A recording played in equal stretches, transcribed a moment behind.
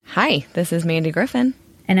Hi, this is Mandy Griffin.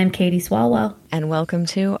 And I'm Katie Swalwell. And welcome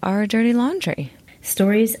to Our Dirty Laundry.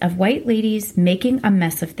 Stories of white ladies making a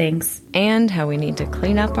mess of things. And how we need to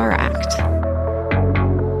clean up our act.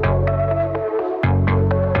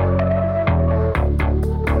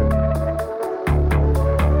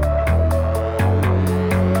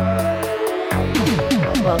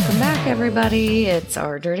 Welcome back, everybody. It's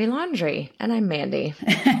Our Dirty Laundry, and I'm Mandy.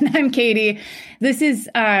 And I'm Katie. This is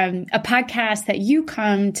a podcast that you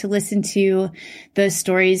come to listen to the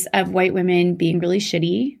stories of white women being really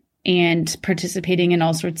shitty and participating in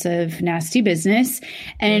all sorts of nasty business.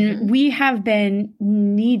 And we have been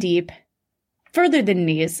knee-deep, further than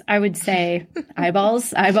knees, I would say,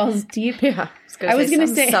 eyeballs deep. Yeah. I was going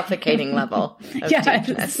to say suffocating level of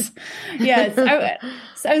deepness. Yes.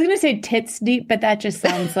 I was going to say tits deep, but that just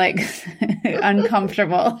sounds like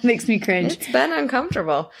uncomfortable. Makes me cringe. It's been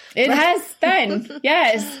uncomfortable. It has been.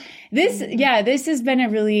 Yes. This has been a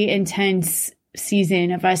really intense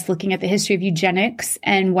season of us looking at the history of eugenics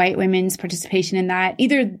and white women's participation in that,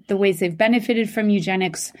 either the ways they've benefited from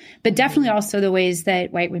eugenics, but definitely also the ways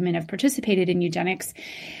that white women have participated in eugenics.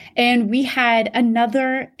 And we had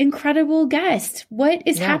another incredible guest. What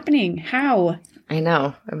is happening? How? I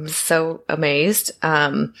know. I'm so amazed.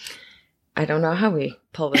 I don't know how we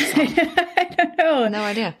pull this off. I don't know. No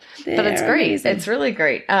idea. But it's great. Amazing. It's really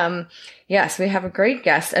great. Yes, we have a great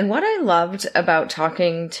guest. And what I loved about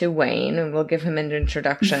talking to Wayne, and we'll give him an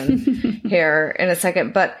introduction here in a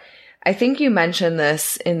second, but I think you mentioned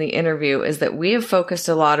this in the interview, is that we have focused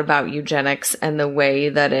a lot about eugenics and the way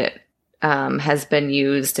that it has been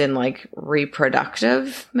used in like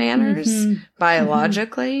reproductive manners,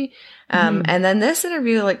 biologically. And then this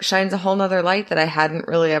interview like shines a whole nother light that I hadn't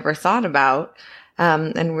really ever thought about.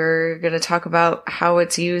 And we're going to talk about how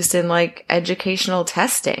it's used in like educational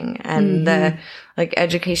testing and the like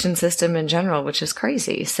education system in general, which is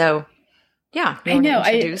crazy. So yeah, I know.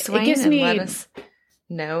 Introduce Wayne, it gives me, let us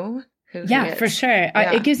know. Yeah, for sure.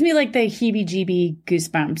 Yeah. It gives me like the heebie-jeebie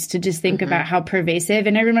goosebumps to just think about how pervasive.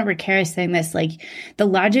 And I remember Kara saying this, like the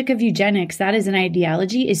logic of eugenics, that is an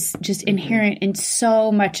ideology, is just inherent in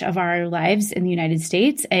so much of our lives in the United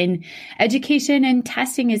States. And education and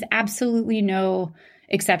testing is absolutely no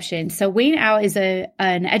exception. So Wayne Au is an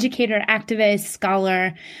educator, activist,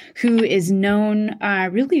 scholar who is known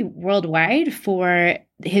really worldwide for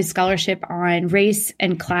his scholarship on race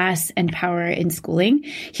and class and power in schooling.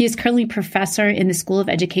 He is currently professor in the School of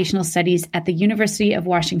Educational Studies at the University of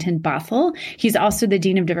Washington, Bothell. He's also the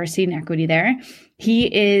Dean of Diversity and Equity there. He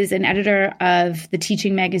is an editor of the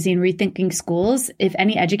teaching magazine Rethinking Schools. If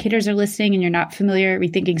any educators are listening and you're not familiar,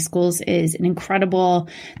 Rethinking Schools is an incredible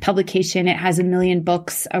publication. It has 1 million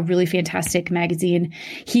books, a really fantastic magazine.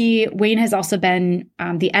 Wayne has also been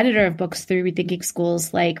the editor of books through Rethinking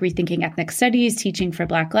Schools, like Rethinking Ethnic Studies, Teaching for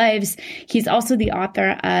Black Lives. He's also the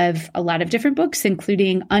author of a lot of different books,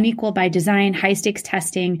 including Unequal by Design, High Stakes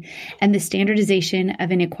Testing, and the Standardization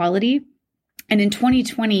of Inequality. And in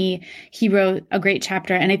 2020, he wrote a great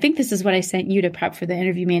chapter, and I think this is what I sent you to prep for the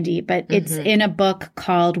interview, Mandy, but it's in a book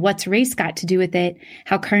called What's Race Got to Do with It?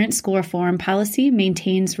 How Current School Reform Policy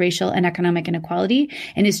Maintains Racial and Economic Inequality.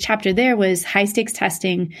 And his chapter there was High Stakes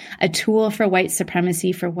Testing, a Tool for White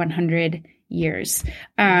Supremacy for 100 Years.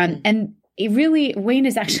 And Wayne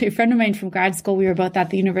is actually a friend of mine from grad school. We were both at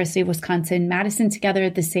the University of Wisconsin-Madison together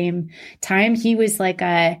at the same time. He was like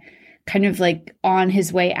kind of like on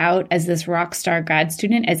his way out as this rock star grad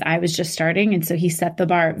student as I was just starting. And so he set the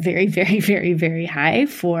bar very, very, very, very high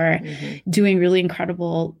for doing really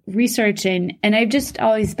incredible research. And I've just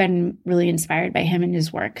always been really inspired by him and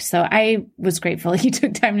his work. So I was grateful he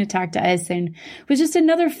took time to talk to us, and it was just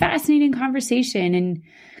another fascinating conversation and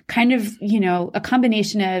kind of, a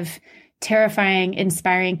combination of terrifying,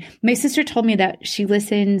 inspiring. My sister told me that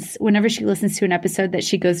whenever she listens to an episode, that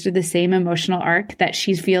she goes through the same emotional arc, that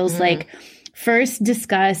she feels like first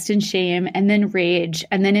disgust and shame, and then rage,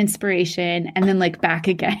 and then inspiration, and then like back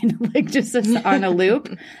again, like just on a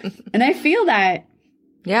loop. And I feel that.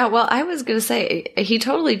 Yeah. Well, I was going to say, he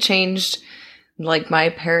totally changed like my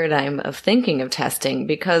paradigm of thinking of testing,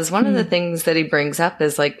 because one of the things that he brings up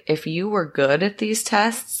is like, if you were good at these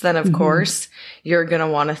tests, then of course you're going to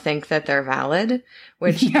want to think that they're valid,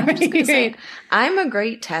 which I'm just gonna say, I'm a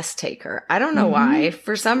great test taker. I don't know why.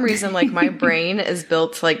 For some reason, like my brain is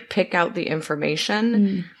built to like pick out the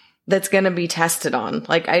information that's going to be tested on.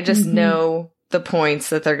 Like I just know the points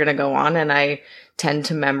that they're going to go on, and I tend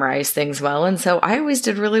to memorize things well. And so I always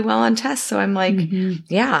did really well on tests. So I'm like,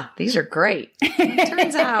 yeah, these are great. It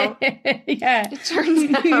turns out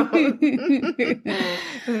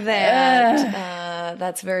that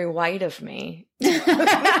that's very white of me.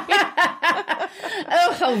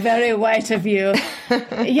 Oh, how very white of you.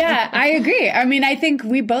 Yeah, I agree. I mean, I think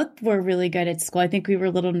we both were really good at school. I think we were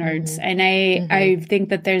little nerds. And I think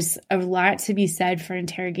that there's a lot to be said for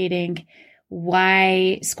interrogating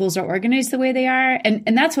why schools are organized the way they are.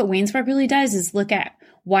 And that's what Wayne's work really does, is look at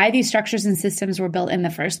why these structures and systems were built in the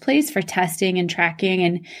first place for testing and tracking.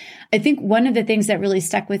 And I think one of the things that really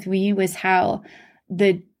stuck with me was how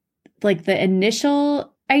the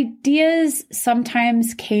initial ideas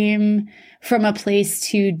sometimes came from a place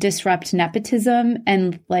to disrupt nepotism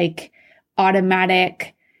and like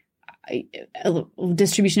automatic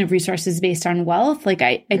distribution of resources based on wealth. Like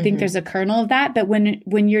I think there's a kernel of that, but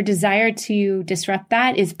when your desire to disrupt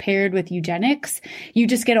that is paired with eugenics, you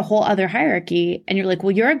just get a whole other hierarchy, and you're like,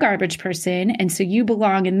 well, you're a garbage person, and so you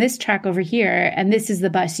belong in this track over here, and this is the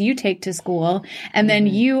bus you take to school, and then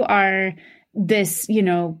you are this,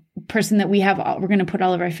 person that we're going to put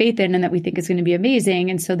all of our faith in and that we think is going to be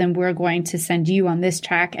amazing. And so then we're going to send you on this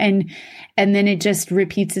track. And then it just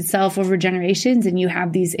repeats itself over generations. And you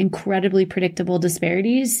have these incredibly predictable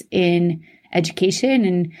disparities in education.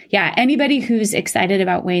 And yeah, anybody who's excited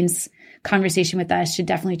about Wayne's conversation with us should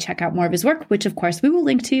definitely check out more of his work, which of course we will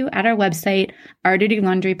link to at our website,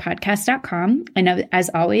 ourdirtylaundrypodcast.com. And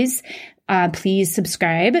as always, please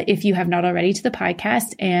subscribe if you have not already to the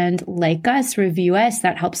podcast, and like us, review us.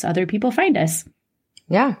 That helps other people find us.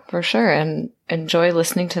 Yeah, for sure. And enjoy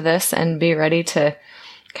listening to this and be ready to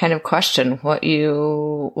kind of question what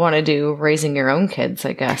you want to do raising your own kids,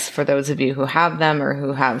 I guess, for those of you who have them or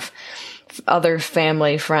who have other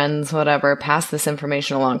family, friends, whatever, pass this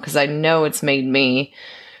information along, because I know it's made me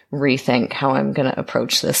rethink how I'm going to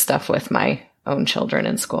approach this stuff with my own children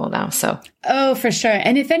in school now. So, oh, for sure.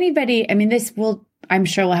 And if anybody, I mean, I'm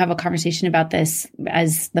sure we'll have a conversation about this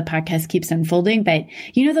as the podcast keeps unfolding, but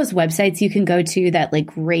those websites you can go to that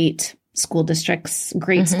like rate school districts,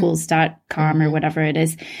 greatschools.com or whatever it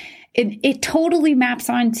is, it totally maps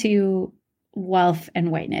onto wealth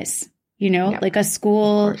and whiteness, Yep, like a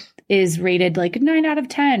school is rated like 9 out of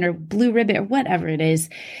 10 or blue ribbon or whatever it is.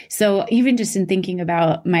 So even just in thinking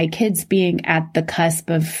about my kids being at the cusp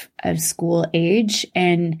of school age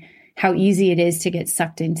and how easy it is to get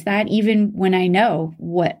sucked into that, even when I know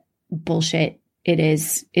what bullshit it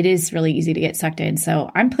is really easy to get sucked in.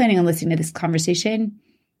 So I'm planning on listening to this conversation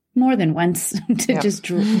more than once to just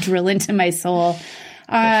drill into my soul.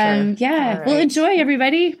 Sure. Yeah. Right. Well, enjoy,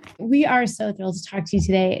 everybody. We are so thrilled to talk to you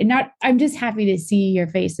today. And I'm just happy to see your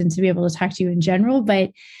face and to be able to talk to you in general.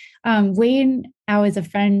 But Wayne Au is a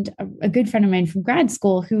good friend of mine from grad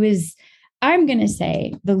school, who is, I'm going to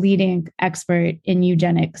say, the leading expert in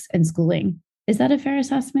eugenics and schooling. Is that a fair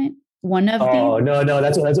assessment? One of no,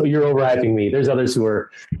 that's what you're overhyping me. There's others who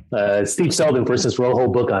are, Steve Selden, for instance, wrote a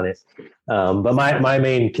whole book on it. But my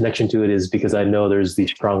main connection to it is because I know there's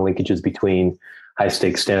these strong linkages between high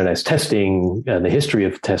stakes standardized testing, the history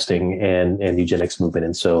of testing, and eugenics movement.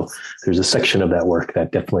 And so there's a section of that work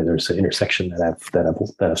that definitely there's an intersection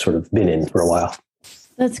that I've sort of been in for a while.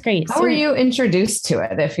 That's great. How were you introduced to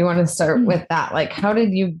it? If you want to start with that, like, how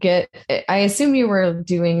did you get, I assume you were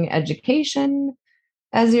doing education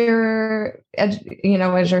as your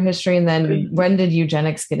history. And then when did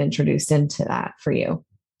eugenics get introduced into that for you?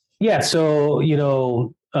 Yeah. So,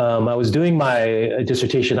 I was doing my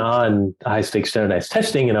dissertation on high stakes standardized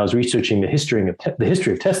testing, and I was researching the history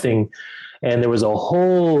of testing. And there was a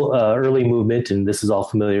whole early movement, and this is all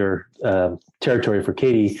familiar territory for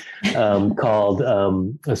Katie, called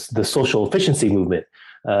the social efficiency movement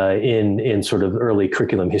in sort of early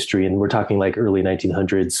curriculum history. And we're talking like early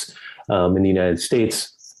 1900s in the United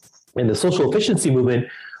States. And the social efficiency movement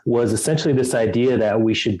was essentially this idea that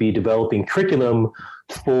we should be developing curriculum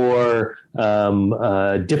for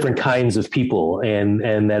different kinds of people,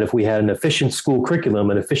 and that if we had an efficient school curriculum,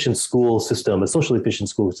 an efficient school system, a socially efficient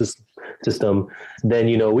school system, then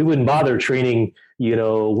we wouldn't bother training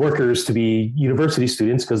workers to be university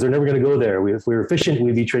students, because they're never going to go there. If we were efficient,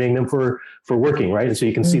 we'd be training them for working, right? And so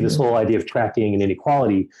you can see this whole idea of tracking and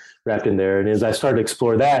inequality wrapped in there. And as I started to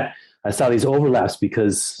explore that, I saw these overlaps,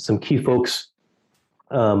 because some key folks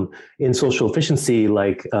in social efficiency,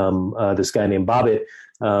 like this guy named Bobbitt,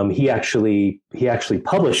 he actually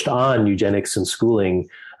published on eugenics and schooling.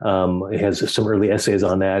 He has some early essays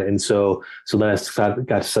on that, and so then I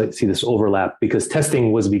got to see this overlap, because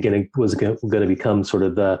testing was going to become sort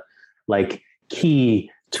of the like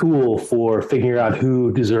key tool for figuring out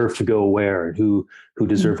who deserved to go where and who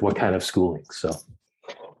deserved what kind of schooling. So.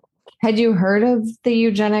 Had you heard of the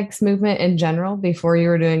eugenics movement in general before you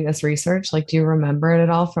were doing this research? Like, do you remember it at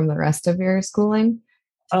all from the rest of your schooling?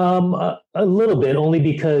 A little bit, only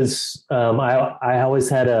because I always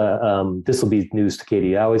had this will be news to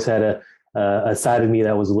Katie. I always had a side of me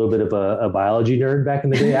that was a little bit of a biology nerd back in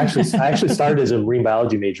the day. I actually started as a marine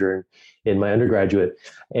biology major in my undergraduate,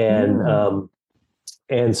 and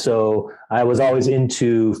so I was always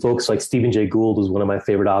into folks like Stephen Jay Gould was one of my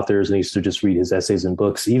favorite authors, and I used to just read his essays and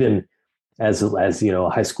books, even as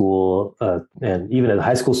high school, and even as a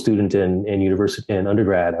high school student and university and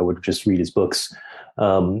undergrad, I would just read his books.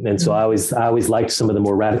 And so I always liked some of the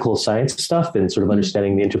more radical science stuff and sort of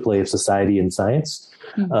understanding the interplay of society and science.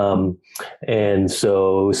 And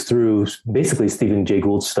so it was through basically Stephen Jay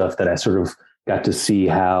Gould's stuff that I sort of got to see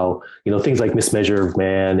how, things like Mismeasure of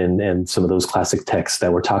Man and some of those classic texts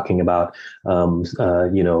that we're talking about,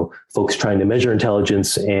 folks trying to measure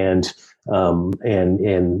intelligence and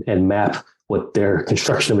map what their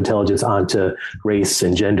construction of intelligence onto race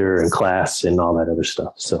and gender and class and all that other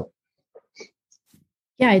stuff. So.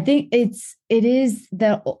 Yeah, I think it is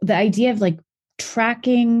the idea of like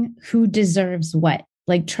tracking who deserves what,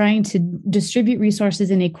 like trying to distribute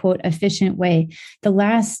resources in a quote efficient way. The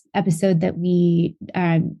last episode that we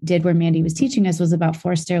did where Mandy was teaching us was about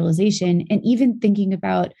forced sterilization, and even thinking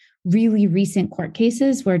about really recent court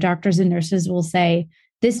cases where doctors and nurses will say,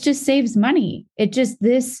 this just saves money. It just,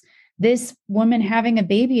 this woman having a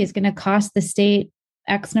baby is going to cost the state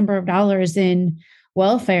X number of dollars in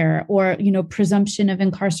welfare or, presumption of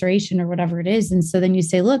incarceration or whatever it is. And so then you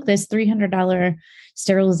say, look, this $300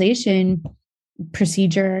 sterilization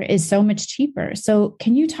procedure is so much cheaper. So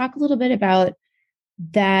can you talk a little bit about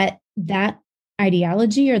that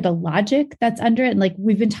ideology or the logic that's under it? And like,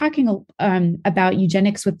 we've been talking about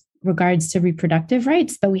eugenics with regards to reproductive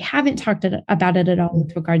rights, but we haven't talked about it at all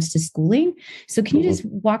with regards to schooling. So can you just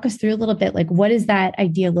walk us through a little bit, like, what does that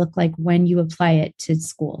idea look like when you apply it to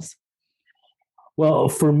schools? Well,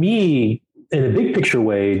 for me, in a big picture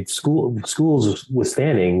way, schools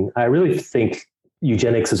withstanding, I really think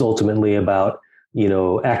eugenics is ultimately about,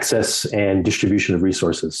 access and distribution of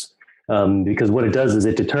resources. Because what it does is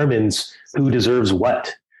it determines who deserves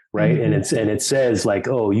what, right? Mm-hmm. And it says like,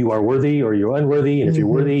 oh, you are worthy or you're unworthy. And if you're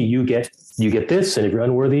worthy, you get this. And if you're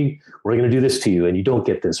unworthy, we're going to do this to you and you don't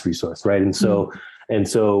get this resource, right? And so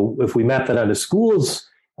if we map that onto schools,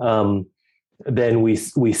 then we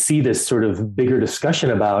see this sort of bigger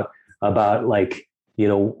discussion about like,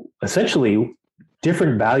 essentially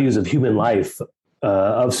different values of human life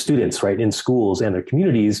of students, right, in schools and their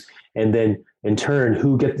communities. And then in turn,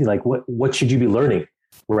 who get like, what should you be learning,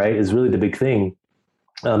 right, is really the big thing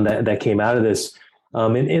that came out of this.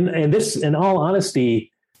 And this, in all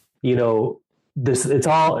honesty, it's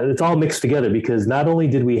all mixed together, because not only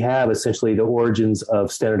did we have essentially the origins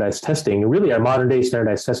of standardized testing, really our modern day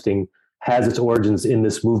standardized testing has its origins in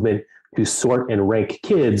this movement to sort and rank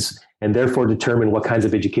kids and therefore determine what kinds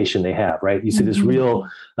of education they have, right? You see this real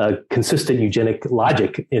consistent eugenic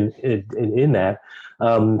logic in that.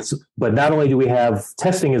 But not only do we have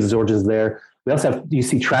testing as its origins there, we also have, you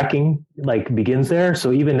see tracking like begins there.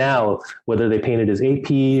 So even now, whether they paint it as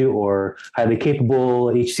AP or highly capable,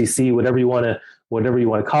 HCC, whatever you want to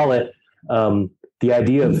call it, the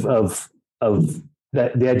idea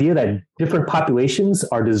the idea that different populations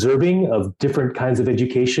are deserving of different kinds of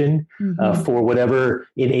education for whatever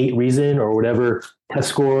innate reason or whatever test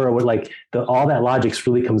score or what, all that logic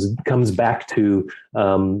really comes back to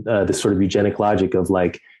this sort of eugenic logic of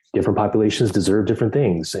like different populations deserve different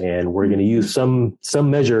things, and we're going to use some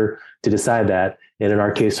measure to decide that. And in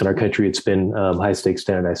our case, in our country, it's been high stakes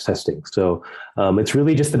standardized testing. So it's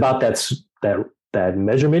really just about that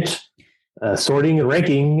measurement. Sorting and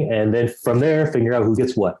ranking, and then from there, figure out who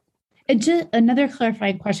gets what. And just another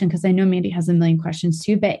clarifying question, because I know Mandy has a million questions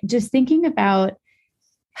too, but just thinking about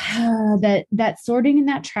that sorting and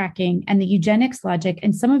that tracking and the eugenics logic,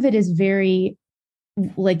 and some of it is very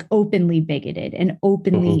like openly bigoted and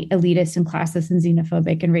openly elitist and classist and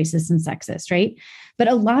xenophobic and racist and sexist, right? But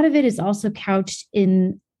a lot of it is also couched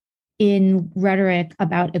in rhetoric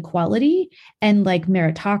about equality and like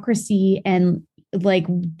meritocracy, and like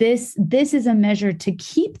this is a measure to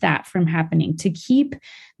keep that from happening, to keep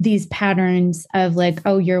these patterns of like,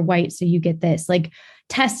 oh, you're white, so you get this. Like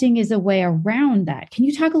testing is a way around that. Can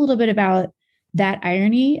you talk a little bit about that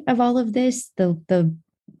irony of all of this, the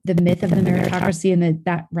myth of the meritocracy and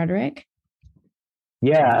that rhetoric?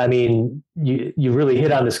 Yeah, I mean, you really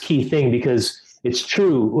hit on this key thing, because it's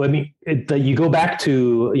true. I mean, you go back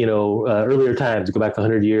to earlier times, go back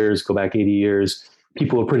 100 years, go back 80 years.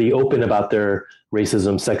 People were pretty open about their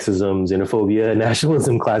racism, sexism, xenophobia,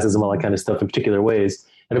 nationalism, classism, all that kind of stuff in particular ways.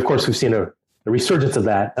 And of course, we've seen a resurgence of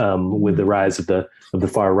that with the rise of the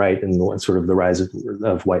far right and sort of the rise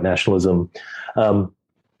of white nationalism.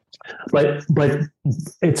 But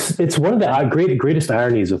it's one of the greatest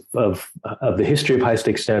ironies of the history of high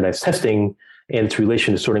stakes standardized testing and its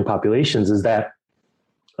relation to sorting populations is that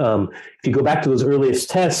if you go back to those earliest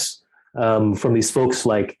tests from these folks,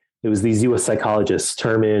 like it was these U.S. psychologists,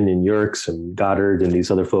 Terman and Yerkes and Goddard and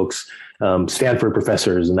these other folks, Stanford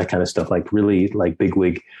professors and that kind of stuff, like really like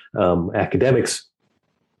bigwig academics,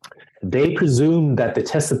 they presumed that the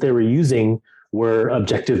tests that they were using were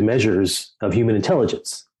objective measures of human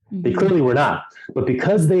intelligence. Mm-hmm. They clearly were not. But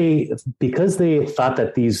because they thought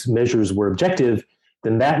that these measures were objective,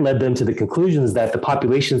 then that led them to the conclusions that the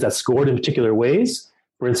populations that scored in particular ways,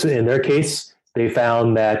 for instance, in their case, they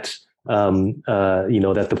found that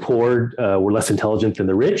that the poor were less intelligent than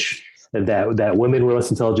the rich, that women were less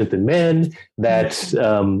intelligent than men, that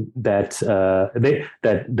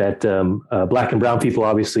black and brown people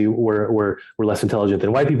obviously were less intelligent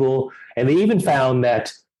than white people, and they even found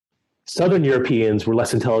that Southern Europeans were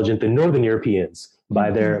less intelligent than Northern Europeans by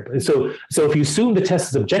their. So if you assume the test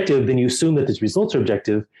is objective, then you assume that these results are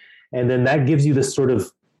objective, and then that gives you this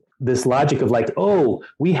logic of like, oh,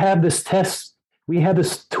 we have this test. We have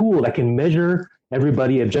this tool that can measure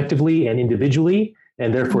everybody objectively and individually,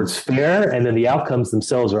 and therefore it's fair. And then the outcomes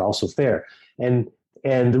themselves are also fair. And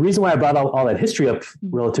the reason why I brought all that history up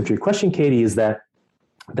relative to your question, Katie, is that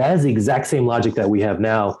is the exact same logic that we have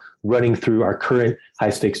now running through our current high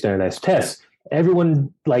stakes standardized tests.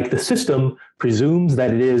 Everyone, like the system, presumes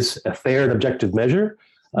that it is a fair and objective measure,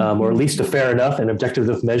 or at least a fair enough and objective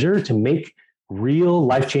enough measure to make real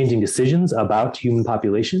life-changing decisions about human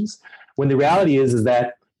populations. When the reality is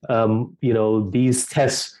that these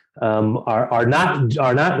tests are not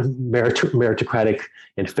meritocratic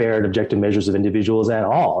and fair and objective measures of individuals at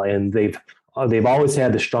all, and they've always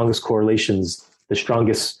had the strongest correlations, the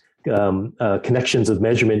strongest connections of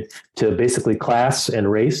measurement to basically class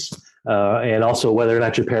and race, and also whether or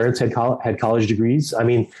not your parents had college degrees. I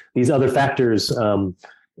mean, these other factors.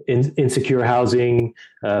 Insecure housing,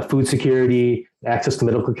 food security, access to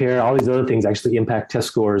medical care, all these other things actually impact test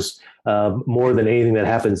scores more than anything that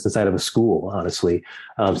happens inside of a school, honestly.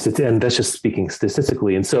 And that's just speaking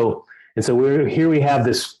statistically. And so we have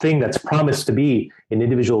this thing that's promised to be an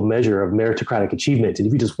individual measure of meritocratic achievement. And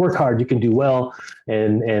if you just work hard, you can do well.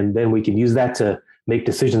 And then we can use that to make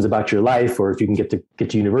decisions about your life, or if you can get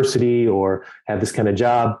to university or have this kind of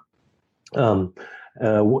job.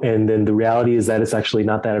 And then the reality is that it's actually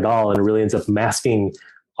not that at all. And it really ends up masking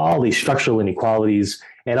all these structural inequalities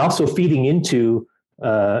and also feeding into,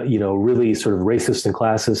 really sort of racist and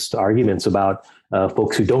classist arguments about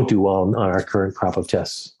folks who don't do well on our current crop of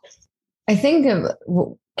tests. I think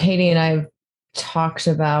Katie and I have talked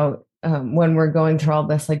about when we're going through all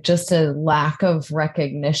this, like just a lack of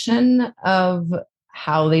recognition of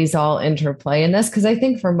how these all interplay in this. Because I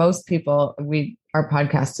think for most people, our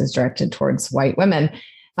podcast is directed towards white women.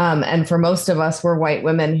 And for most of us, we're white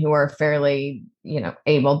women who are fairly,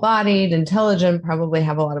 able-bodied, intelligent, probably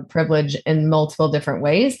have a lot of privilege in multiple different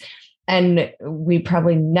ways. And we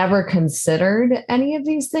probably never considered any of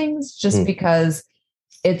these things just because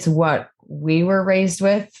it's what we were raised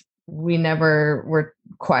with. We never were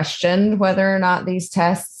questioned whether or not these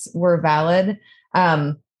tests were valid.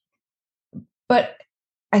 But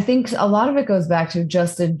I think a lot of it goes back to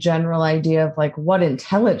just a general idea of like what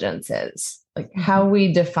intelligence is, like how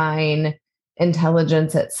we define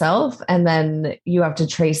intelligence itself. And then you have to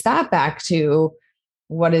trace that back to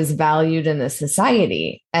what is valued in the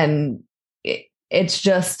society. And it's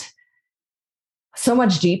just so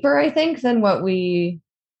much deeper, I think, than what we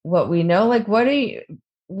know. Like,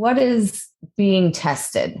 what is being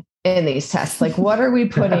tested in these tests? Like, what are we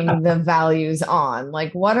putting the values on?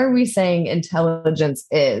 Like, what are we saying intelligence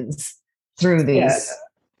is through these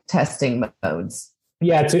testing modes?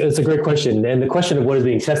 Yeah, it's a great question. And the question of what is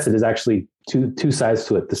being tested is actually two sides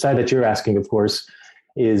to it. The side that you're asking, of course,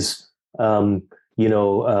 is,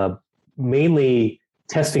 mainly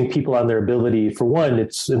testing people on their ability. For one,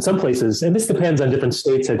 it's in some places, and this depends on different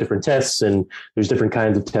states have different tests, and there's different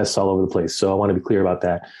kinds of tests all over the place. So I want to be clear about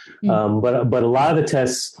that. But a lot of the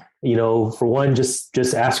tests, for one, just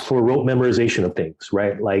ask for rote memorization of things,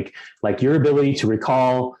 right? Like your ability to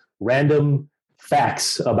recall random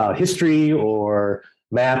facts about history or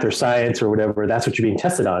math or science or whatever. That's what you're being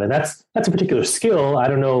tested on. And that's a particular skill. I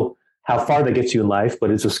don't know how far that gets you in life, but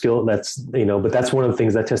it's a skill but that's one of the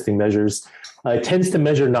things that testing measures. It tends to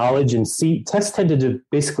measure knowledge, and tests tend to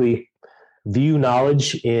basically view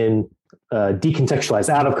knowledge in decontextualized,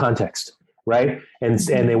 out of context, right? And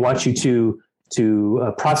they want you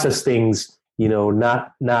to process things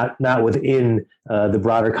not within the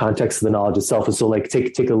broader context of the knowledge itself. And so like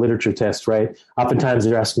take a literature test, right? Oftentimes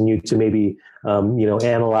they're asking you to maybe,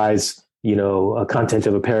 analyze, a content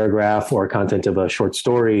of a paragraph or content of a short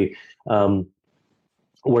story,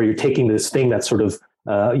 where you're taking this thing that's sort of,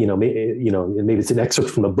 maybe it's an excerpt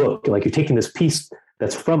from a book, like you're taking this piece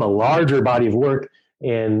that's from a larger body of work.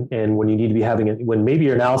 And when you need to be having it, when maybe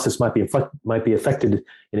your analysis might be affected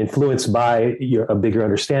and influenced by a bigger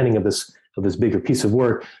understanding of this bigger piece of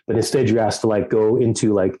work, but instead you're asked to like go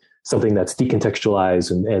into like something that's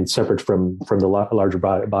decontextualized and separate from the larger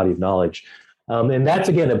body of knowledge. And that's,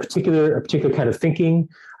 again, a particular kind of thinking.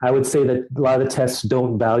 I would say that a lot of the tests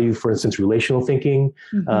don't value, for instance, relational thinking,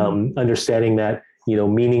 understanding that,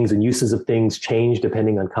 meanings and uses of things change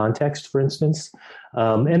depending on context, for instance.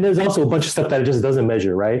 And there's also a bunch of stuff that it just doesn't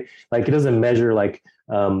measure, right? Like it doesn't measure like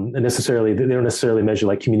they don't necessarily measure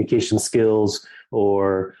like communication skills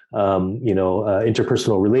or,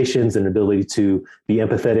 interpersonal relations and ability to be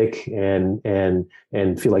empathetic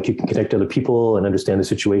and feel like you can connect to other people and understand the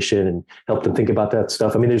situation and help them think about that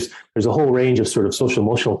stuff. I mean, there's a whole range of sort of social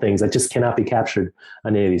emotional things that just cannot be captured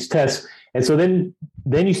on any of these tests. And so then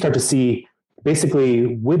you start to see,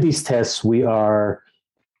 basically with these tests, we are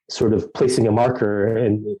sort of placing a marker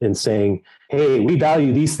and saying, hey, we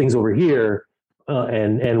value these things over here,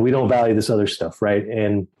 and we don't value this other stuff, right?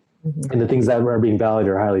 And the things that are being valued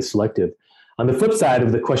are highly selective. On the flip side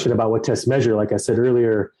of the question about what tests measure, like I said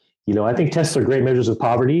earlier, I think tests are great measures of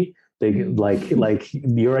poverty. They like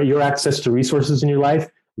your access to resources in your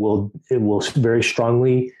life will very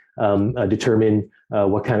strongly determine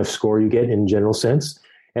what kind of score you get in general sense.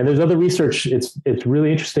 And there's other research. It's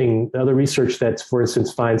really interesting. Other research that, for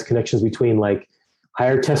instance, finds connections between like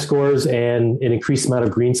higher test scores and an increased amount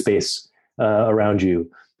of green space around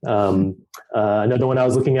you. Another one I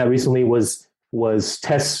was looking at recently was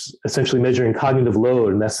tests essentially measuring cognitive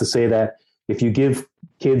load, and that's to say that if you give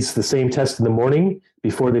kids the same test in the morning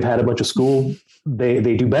before they've had a bunch of school, they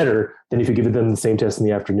do better than if you give them the same test in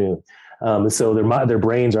the afternoon. So their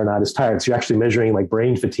brains are not as tired. So you're actually measuring like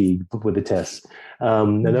brain fatigue with the tests.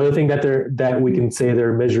 Another thing that we can say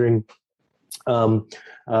they're measuring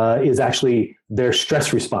is actually their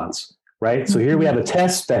stress response, right? So here we have a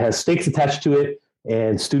test that has stakes attached to it,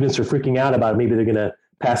 and students are freaking out about maybe they're going to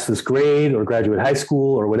pass this grade or graduate high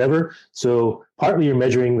school or whatever. So partly you're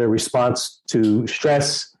measuring their response to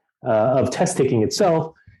stress of test taking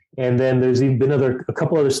itself. And then there's even been a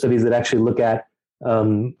couple other studies that actually look at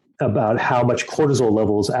about how much cortisol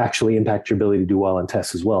levels actually impact your ability to do well on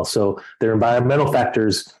tests as well. So there are environmental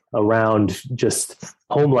factors around just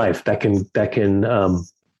home life that can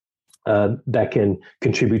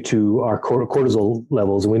contribute to our cortisol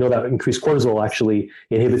levels. And we know that increased cortisol actually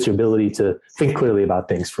inhibits your ability to think clearly about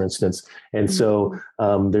things, for instance. And so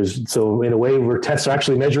in a way where tests are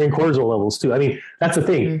actually measuring cortisol levels too. I mean, that's the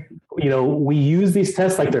thing. We use these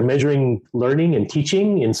tests like they're measuring learning and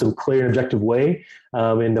teaching in some clear and objective way.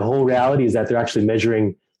 And the whole reality is that they're actually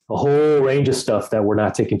measuring a whole range of stuff that we're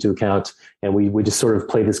not taking into account. And we just sort of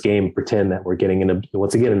play this game, pretend that we're getting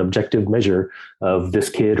once again, an objective measure of this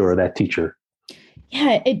kid or that teacher.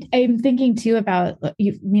 Yeah, I'm thinking too about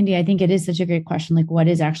you, Mindy. I think it is such a great question. Like, what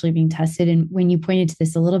is actually being tested? And when you pointed to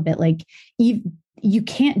this a little bit, like you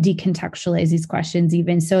can't decontextualize these questions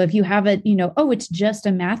even. So if you have it's just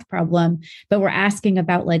a math problem, but we're asking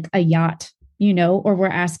about like a yacht, or we're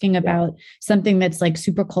asking about something that's like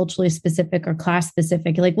super culturally specific or class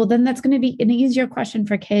specific, like, well, then that's going to be an easier question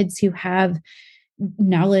for kids who have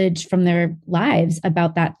knowledge from their lives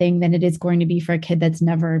about that thing than it is going to be for a kid that's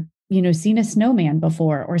never, seen a snowman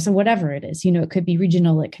before, or so whatever it is, it could be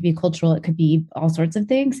regional, it could be cultural, it could be all sorts of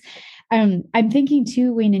things. I'm thinking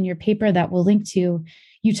too, Wayne, in your paper that we'll link to,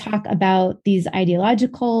 you talk about these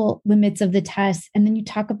ideological limits of the test, and then you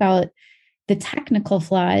talk about the technical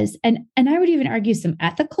flaws, and I would even argue some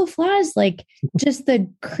ethical flaws, like just the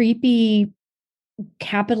creepy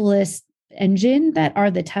capitalist engine that are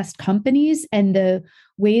the test companies and the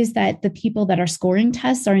ways that the people that are scoring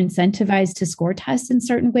tests are incentivized to score tests in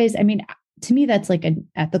certain ways. I mean, to me, that's like an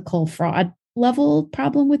ethical fraud level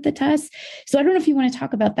problem with the tests. So I don't know if you want to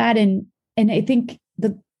talk about that. And I think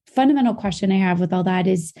the fundamental question I have with all that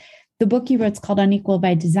is the book you wrote is called Unequal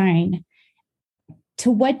by Design. To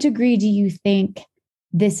what degree do you think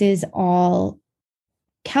this is all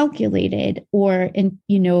calculated or,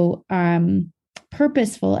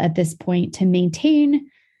 purposeful at this point to maintain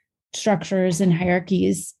structures and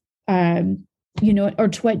hierarchies, or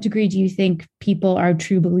to what degree do you think people are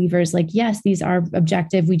true believers? Like, yes, these are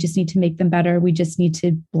objective. We just need to make them better. We just need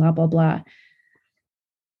to blah, blah, blah.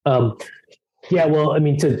 Yeah, well, I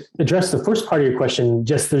mean, to address the first part of your question,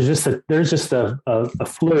 there's just a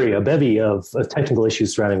flurry, a bevy of technical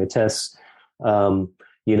issues surrounding the tests.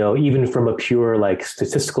 Even from a pure like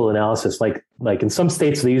statistical analysis, like in some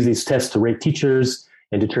states they use these tests to rate teachers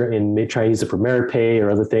and try and use it for merit pay or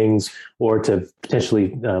other things, or to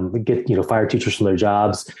potentially get fire teachers from their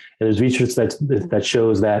jobs. And there's research that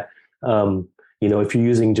shows that if you're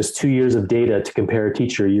using just 2 years of data to compare a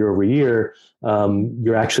teacher year over year,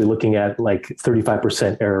 you're actually looking at like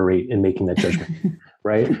 35% error rate in making that judgment,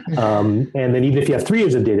 right? And then even if you have 3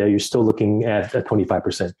 years of data, you're still looking at a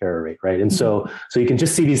 25% error rate, right? And so you can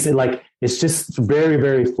just see these, like, it's just very,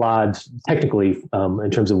 very flawed technically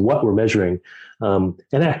in terms of what we're measuring.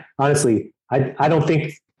 Honestly, I don't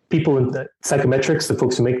think people in psychometrics, the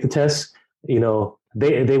folks who make the tests,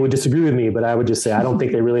 they would disagree with me, but I would just say I don't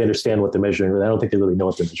think they really understand what they're measuring. I don't think they really know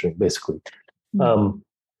what they're measuring, basically.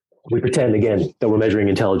 We pretend again that we're measuring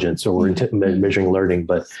intelligence or we're measuring learning,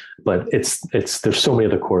 but there's so many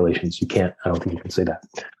other correlations. I don't think you can say that.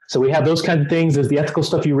 So we have those kinds of things. There's the ethical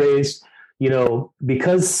stuff you raised,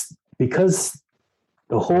 because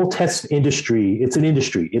the whole test industry, it's an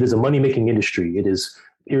industry. It is a money-making industry. It is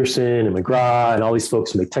Pearson and McGraw and all these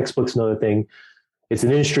folks who make textbooks and other thing. It's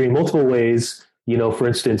an industry in multiple ways. For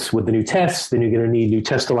instance, with the new tests, then you're going to need new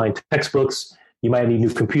test-aligned textbooks. You might need new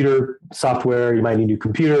computer software. You might need new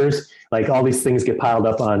computers. Like all these things get piled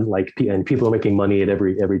up on and people are making money at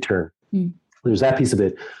every turn. There's that piece of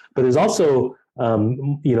it, but there's also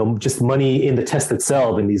just money in the test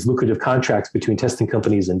itself and these lucrative contracts between testing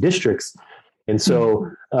companies and districts. And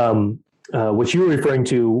so what you were referring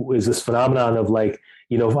to is this phenomenon of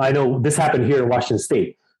I know this happened here in Washington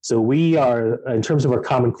State. So we are, in terms of our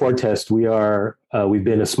Common Core test, we've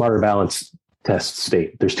been a Smarter Balanced test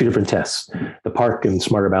state. There's two different tests, the PARCC and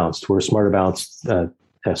Smarter Balanced. We're a Smarter Balanced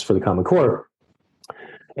test for the Common Core.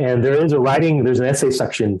 And there's an essay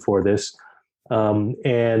section for this.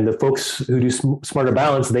 And the folks who do Smarter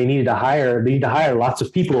Balanced, they need to hire lots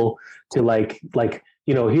of people to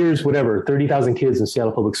here's whatever, 30,000 kids in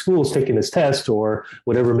Seattle Public Schools taking this test, or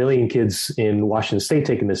whatever million kids in Washington State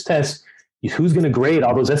taking this test. Who's going to grade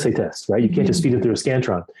all those essay tests, right? You can't just feed it through a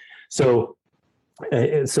Scantron. So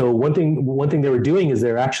one thing they were doing is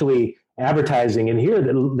they're actually advertising, and here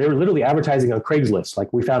they were literally advertising on Craigslist.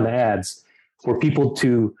 Like we found the ads for people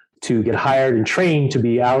to get hired and trained to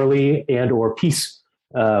be hourly and or piece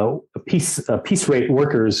rate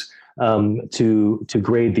workers to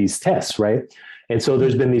grade these tests, right? And so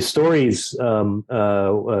there's been these stories. Joe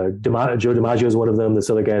DiMaggio is one of them. This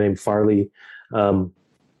other guy named Farley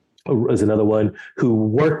is another one who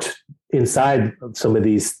worked inside some of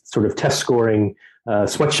these sort of test scoring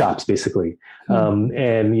sweatshops, basically. And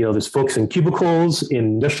there's folks in cubicles in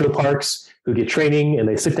industrial parks who get training and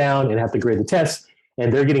they sit down and have to grade the test,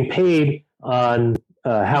 and they're getting paid on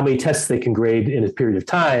how many tests they can grade in a period of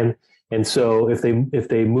time. And so if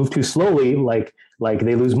they move too slowly, like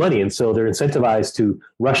they lose money, and so they're incentivized to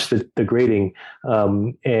rush the grading.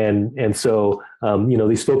 And so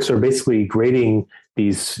these folks are basically grading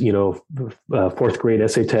these fourth grade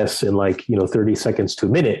essay tests in 30 seconds to a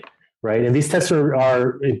minute, right? And these tests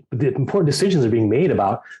are the important decisions are being made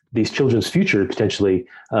about these children's future potentially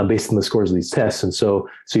based on the scores of these tests. And so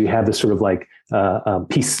you have this sort of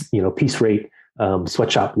piece rate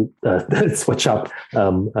sweatshop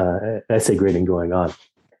essay grading going on.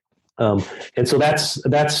 And so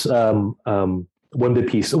that's one big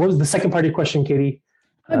piece. So what was the second part of your question, Katie?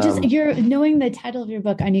 Just you're knowing the title of your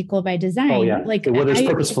book, Unequal by Design. Oh, yeah. Whether it's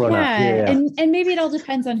purposeful or not. Yeah. And maybe it all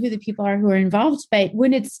depends on who the people are who are involved. But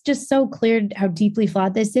when it's just so clear how deeply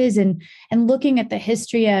flawed this is, and looking at the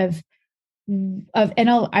history of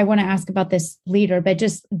I want to ask about this later, but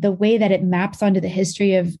just the way that it maps onto the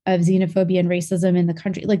history of xenophobia and racism in the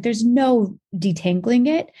country, there's no detangling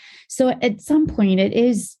it. So at some point it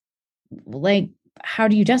is how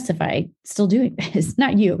do you justify still doing this?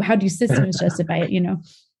 Not you. How do systems justify it?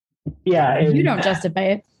 Yeah. And you don't justify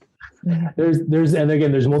it.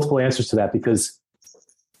 There's multiple answers to that, because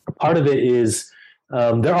part of it is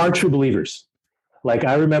there are true believers. Like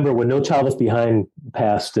I remember when No Child Left Behind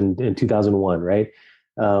passed in 2001, right?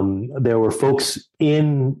 There were folks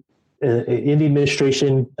in the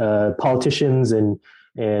administration, politicians and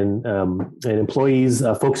employees,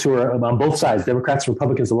 folks who are on both sides, Democrats and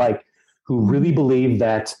Republicans alike, who really believed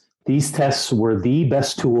that these tests were the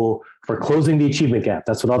best tool for closing the achievement gap.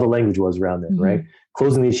 That's what all the language was around it, right?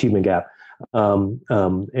 Closing the achievement gap.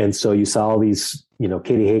 And so you saw all these,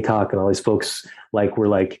 Katie Haycock and all these folks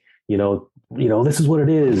this is what it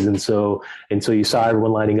is. And so you saw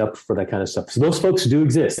everyone lining up for that kind of stuff. So those folks do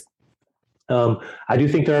exist. I do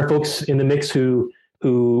think there are folks in the mix who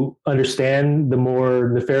who understand the more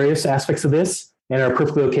nefarious aspects of this and are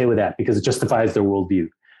perfectly okay with that because it justifies their worldview,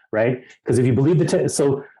 right? Because if you believe the test,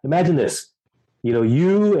 so imagine this,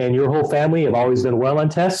 you and your whole family have always done well on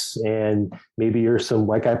tests, and maybe you're some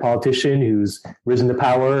white guy politician who's risen to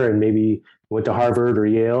power and maybe went to Harvard or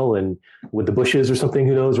Yale and with the Bushes or something,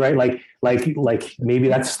 who knows, right? Like maybe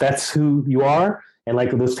that's who you are. And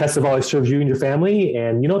like those tests have always served you and your family.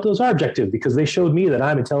 And you know what? Those are objective because they showed me that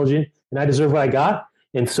I'm intelligent and I deserve what I got.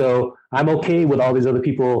 And so I'm okay with all these other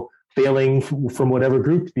people failing from whatever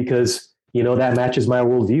group because, that matches my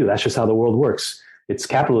worldview. That's just how the world works. It's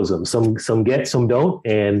capitalism. Some get, some don't.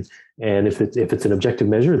 And if it's an objective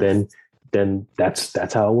measure, then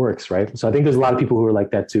that's how it works, right? So I think there's a lot of people who are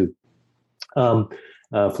like that too,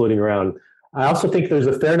 floating around. I also think there's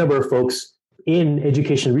a fair number of folks in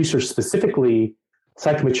education research, specifically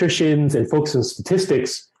psychometricians and folks in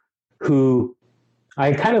statistics, who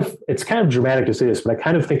it's kind of dramatic to say this, but I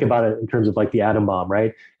kind of think about it in terms of like the atom bomb,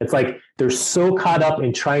 right? It's like they're so caught up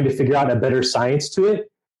in trying to figure out a better science to it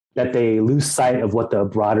that they lose sight of what the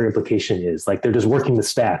broader implication is. Like they're just working the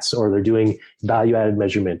stats, or they're doing value-added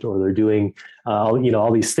measurement, or they're doing,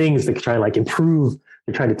 all these things that try and like improve.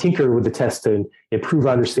 They're trying to tinker with the test and improve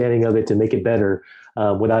our understanding of it to make it better,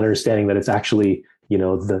 without understanding that it's actually,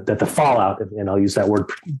 that the fallout, and I'll use that word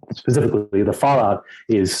specifically, the fallout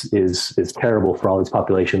is terrible for all these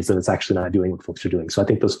populations, and it's actually not doing what folks are doing. So I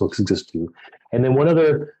think those folks exist too. And then one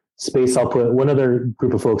other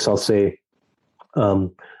group of folks I'll say,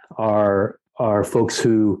 are folks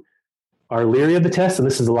who are leery of the test. And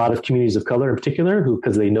this is a lot of communities of color in particular, who,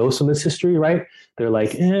 because they know some of this history, right? They're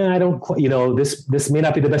like, I don't quite, this may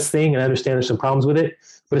not be the best thing. And I understand there's some problems with it,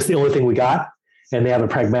 but it's the only thing we got. And they have a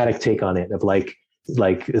pragmatic take on it of like,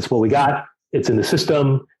 it's what we got. It's in the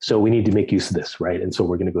system. So we need to make use of this, right? And so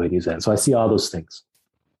we're going to go ahead and use that. And so I see all those things.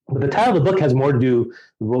 But the title of the book has more to do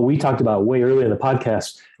with what we talked about way earlier in the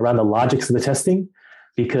podcast around the logics of the testing,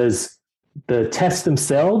 because the tests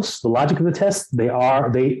themselves, the logic of the test, they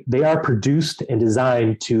are produced and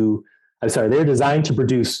designed to, they're designed to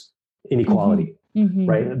produce inequality,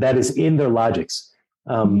 right? That is in their logics.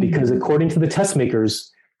 Because according to the test makers,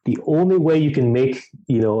 the only way you can make,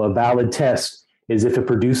 a valid test is if it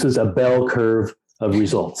produces a bell curve of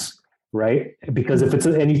results, right? Because if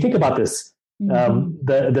and you think about this,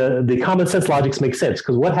 the common sense logics make sense,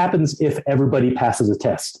 because what happens if everybody passes a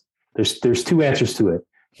test? There's two answers to it.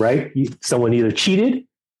 Right? Someone either cheated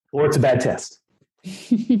or it's a bad test.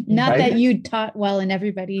 Not right? That you taught well and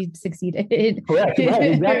everybody succeeded. Correct.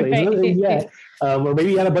 Right, exactly. Yeah. Or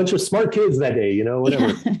maybe you had a bunch of smart kids that day,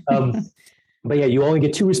 whatever. But yeah, you only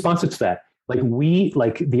get two responses to that.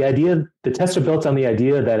 The tests are built on the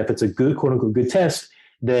idea that if it's a good, quote unquote, good test,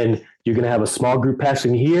 then you're going to have a small group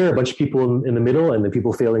passing here, a bunch of people in the middle, and the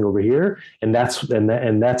people failing over here. And that's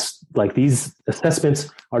like, these assessments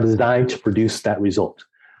are designed to produce that result.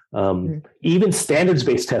 Even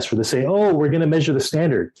standards-based tests, where they say, we're going to measure the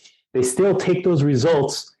standard, they still take those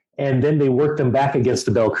results and then they work them back against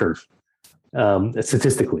the bell curve,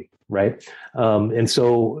 statistically, right? And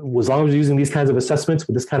so as long as we're using these kinds of assessments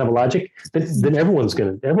with this kind of a logic, then everyone's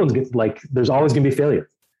going to, there's always going to be failure,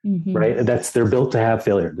 right? And they're built to have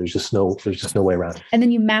failure. There's just no way around it. And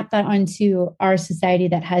then you map that onto our society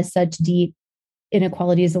that has such deep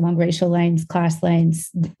inequalities along racial lines, class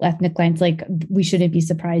lines, ethnic lines. Like, we shouldn't be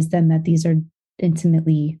surprised then that these are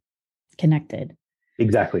intimately connected.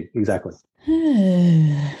 Exactly. We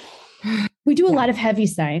do a lot of heavy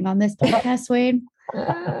sighing on this podcast, Wayne.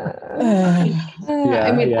 I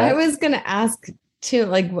was going to ask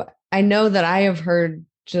too, I know that I have heard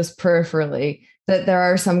just peripherally that there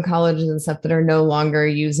are some colleges and stuff that are no longer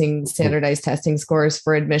using standardized testing scores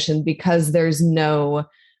for admission because there's no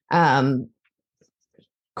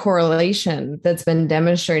correlation that's been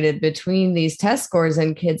demonstrated between these test scores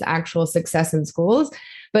and kids' actual success in schools.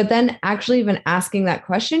 But then actually even asking that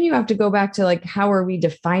question, you have to go back to how are we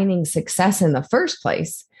defining success in the first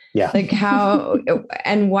place? Yeah. How,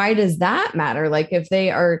 and why does that matter? If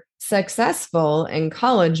they are successful in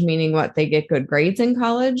college, meaning what, they get good grades in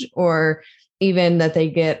college, or even that they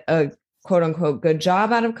get a quote unquote good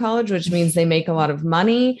job out of college, which means they make a lot of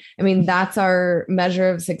money. I mean, that's our measure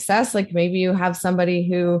of success. Maybe you have somebody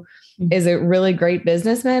who is a really great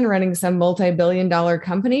businessman running some multi-billion-dollar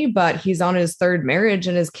company, but he's on his third marriage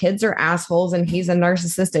and his kids are assholes and he's a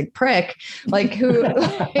narcissistic prick. Like who?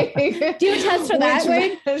 Like, do you test for that,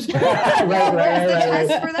 Wayne? Right. Test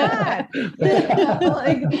for that.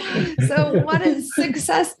 Like, so what does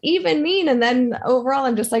success even mean? And then overall,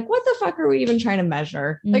 I'm just like, what the fuck are we even trying to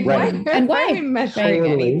measure? Like, why are we measuring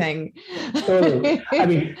anything? Totally. I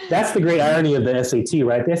mean, that's the great irony of the SAT,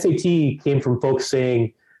 right? The SAT came from folks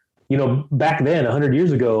saying, you know, back then, 100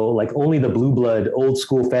 years ago, like only the blue blood, old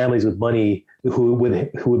school families with money who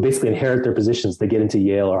would basically inherit their positions to get into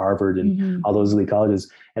Yale or Harvard and all those elite colleges.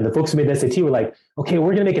 And the folks who made the SAT were like, okay,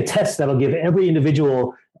 we're going to make a test that'll give every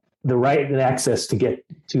individual the right and access to get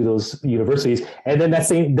to those universities. And then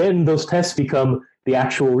then those tests become the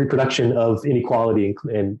actual reproduction of inequality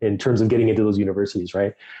in terms of getting into those universities,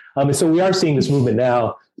 right? And so we are seeing this movement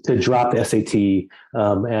now to drop the SAT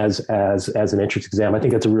as an entrance exam. I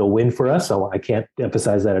think that's a real win for us. So I can't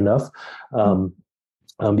emphasize that enough,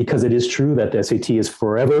 because it is true that the SAT is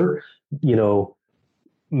forever, you know,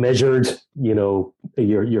 measured, you know,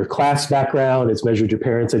 your class background. It's measured your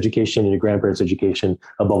parents' education and your grandparents' education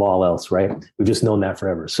above all else, right? We've just known that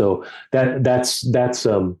forever. So that's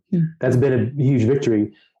been a huge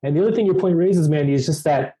victory. And the other thing your point raises, Mandy, is just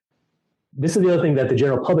that this is the other thing that the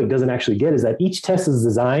general public doesn't actually get, is that each test is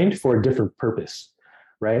designed for a different purpose,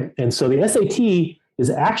 right? And so the SAT is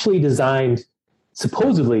actually designed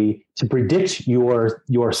supposedly to predict your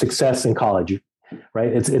success in college,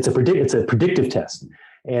 right? It's a predictive test.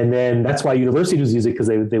 And then that's why universities use it, because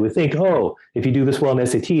they would think, oh, if you do this well in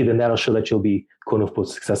SAT, then that'll show that you'll be quote unquote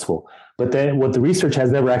successful. But then what the research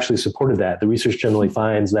has never actually supported that. The research generally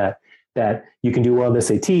finds that you can do well in the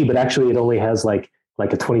SAT, but actually it only has like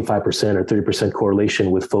a 25% or 30%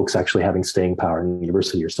 correlation with folks actually having staying power in the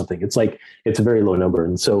university or something. It's a very low number.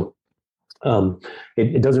 And so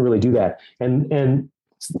it doesn't really do that. And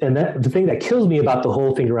that the thing that kills me about the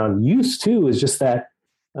whole thing around use too is just that,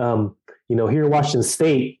 you know, here in Washington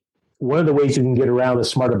State, one of the ways you can get around the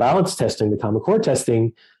smarter balance testing, the Common Core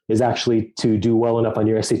testing, is actually to do well enough on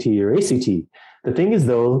your SAT or ACT. The thing is,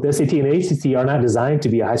 though, the SAT and ACT are not designed to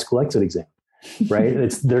be a high school exit exam, right?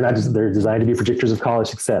 They're designed to be predictors of college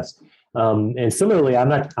success. And similarly,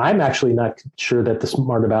 I'm actually not sure that the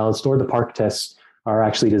smarter balance or the PARCC tests are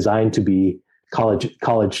actually designed to be college.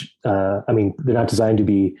 I mean, they're not designed to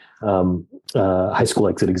be high school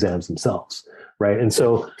exit exams themselves. Right. And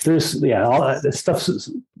so there's, all this stuff's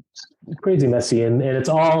crazy messy and it's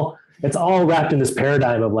all wrapped in this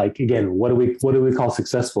paradigm of like, again, what do we call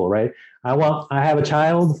successful? Right. I have a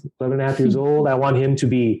child, 11.5 years old. I want him to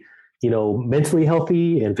be, you know, mentally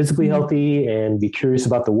healthy and physically healthy and be curious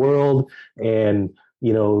about the world. And,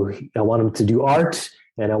 you know, I want him to do art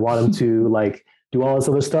and I want him to like do all this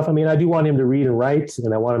other stuff. I mean, I do want him to read and write,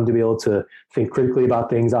 and I want him to be able to think critically about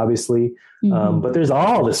things, obviously. But there's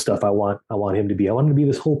all this stuff I want him to be. I want him to be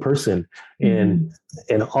this whole person, and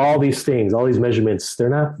all these things, all these measurements. They're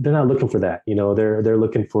not looking for that. You know, they're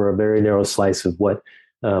looking for a very narrow slice of what,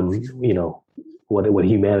 you know, what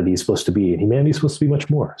humanity is supposed to be, and humanity is supposed to be much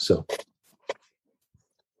more. So.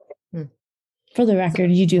 For the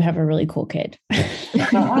record, you do have a really cool kid.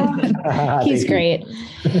 He's great.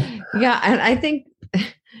 Yeah. And I think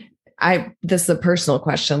this is a personal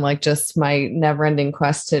question, like just my never ending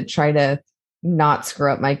quest to try to not screw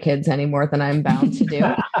up my kids any more than I'm bound to do.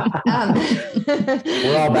 We're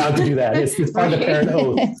all bound to do that. It's part of the parent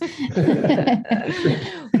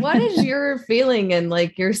oath. What is your feeling and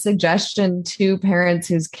like your suggestion to parents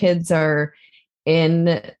whose kids are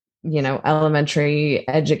in, you know, elementary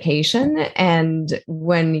education? And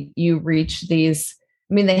when you reach these,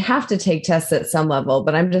 I mean, they have to take tests at some level,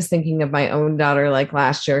 but I'm just thinking of my own daughter, like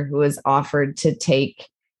last year, who was offered to take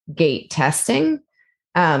GATE testing.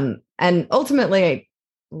 And ultimately I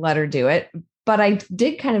let her do it, but I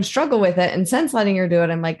did kind of struggle with it. And since letting her do it,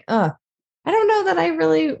 I'm like, I don't know that I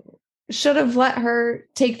really should have let her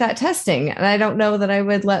take that testing. And I don't know that I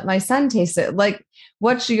would let my son taste it. Like,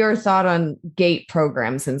 what's your thought on GATE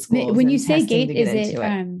programs in schools? When you say GATE, is it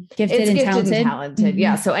gifted and talented?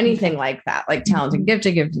 Yeah. So anything like that, like talented,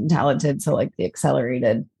 gifted and talented. So like the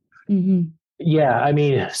accelerated. Yeah. I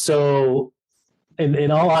mean, so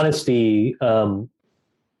in all honesty,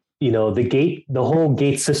 you know, the whole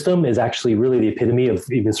GATE system is actually really the epitome of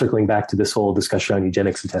even circling back to this whole discussion on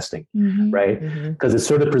eugenics and testing, right? Because it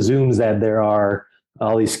sort of presumes that there are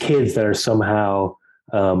all these kids that are somehow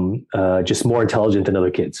just more intelligent than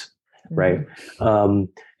other kids, right? And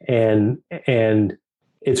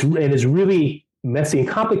it's really messy and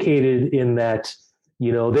complicated in that,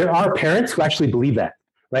 you know, there are parents who actually believe that,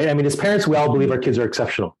 right? I mean, as parents, we all believe our kids are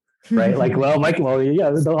exceptional, right? Like,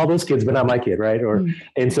 yeah, all those kids, but not my kid, right?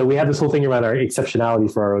 And so we have this whole thing around our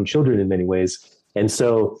exceptionality for our own children in many ways. And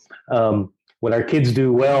so when our kids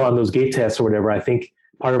do well on those GATE tests or whatever, I think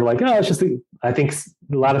part of like, it's just, I think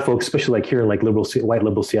a lot of folks, especially like here in like white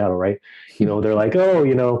liberal Seattle, right? They're like, I don't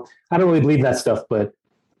really believe that stuff, but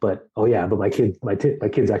my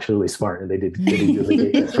kid's actually really smart, and they did really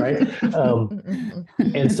great test, right?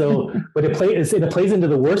 And so, but it plays into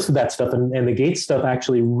the worst of that stuff, and the GATE stuff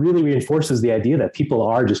actually really reinforces the idea that people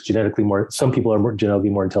are just some people are more genetically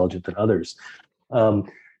more intelligent than others. And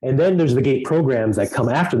then there's the GATE programs that come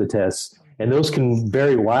after the tests, and those can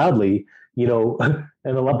vary wildly, and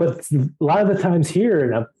a lot of the times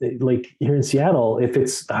here, like here in Seattle, if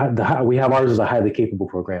it's we have ours as a highly capable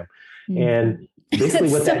program, and basically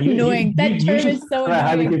what that annoying. That term is so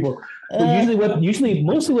annoying.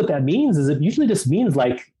 Mostly what that means is it usually just means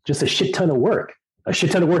like just a shit ton of work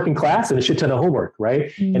in class and a shit ton of homework,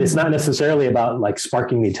 right? And it's not necessarily about like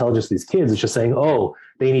sparking the intelligence of these kids. It's just saying,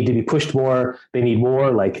 they need to be pushed more. They need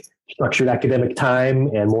more like structured academic time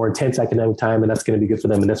and more intense academic time, and that's going to be good for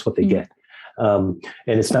them, and that's what they get. And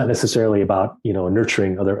it's not necessarily about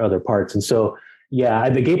nurturing other parts. And so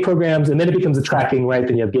the GATE programs, and then it becomes a tracking, right?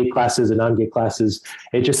 Then you have GATE classes and non-GATE classes.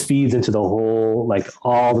 It just feeds into the whole, like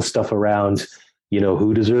all the stuff around,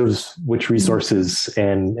 who deserves which resources,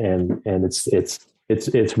 and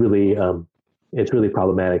it's really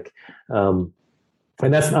problematic. And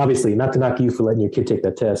that's obviously not to knock you for letting your kid take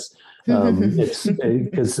that test. It's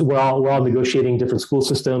because we're all negotiating different school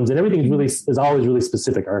systems, and everything is always really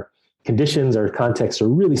specific. Our conditions, our contexts are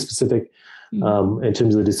really specific. In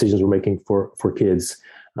terms of the decisions we're making for kids.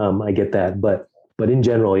 I get that, but in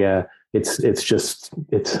general, they're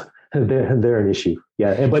an issue.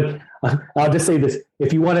 Yeah. But I'll just say this: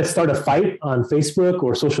 if you want to start a fight on Facebook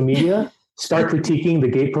or social media, start critiquing the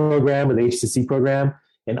GATE program or the HCC program,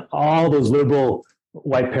 and all those liberal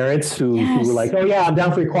white parents who were like, I'm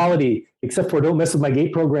down for equality, except for don't mess with my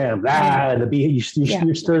GATE program. And you're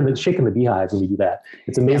shaking the beehives when you do that.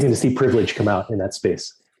 It's amazing to see privilege come out in that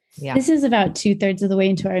space. Yeah. This is about 2/3 of the way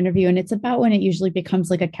into our interview, and it's about when it usually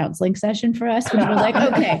becomes like a counseling session for us, when we're like,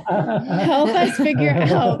 okay, help us figure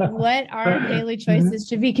out what our daily choices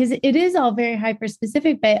should be, because it is all very hyper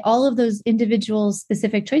specific, but all of those individual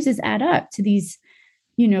specific choices add up to these,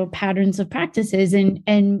 patterns of practices.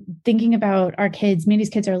 And thinking about our kids, Mandy's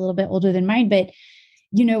kids are a little bit older than mine, but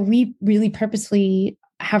we really purposefully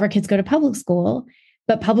have our kids go to public school,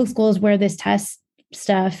 but public school is where this test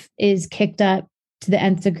stuff is kicked up to the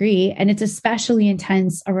nth degree. And it's especially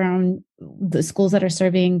intense around the schools that are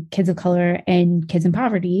serving kids of color and kids in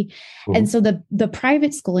poverty. Mm-hmm. And so the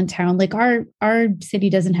private school in town, like our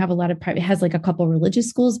city doesn't have a lot of private, it has like a couple religious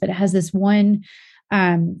schools, but it has this one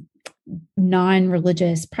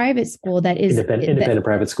non-religious private school that is independent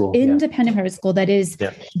private school private school that is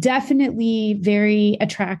definitely very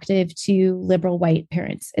attractive to liberal white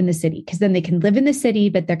parents in the city, because then they can live in the city,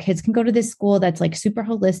 but their kids can go to this school that's like super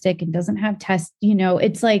holistic and doesn't have tests.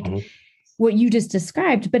 It's like what you just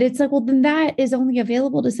described, but it's like, well, then that is only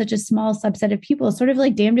available to such a small subset of people. It's sort of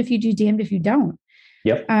like damned if you do, damned if you don't.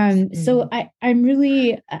 Yep. So I'm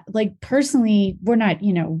really like, personally, we're not,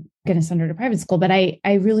 going to send her to private school, but I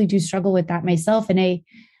really do struggle with that myself. And I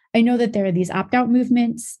know that there are these opt-out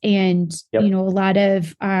movements and, a lot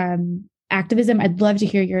of activism. I'd love to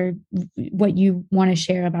hear what you want to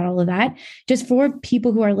share about all of that, just for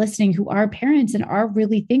people who are listening, who are parents and are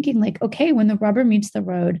really thinking like, okay, when the rubber meets the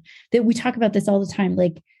road, that we talk about this all the time,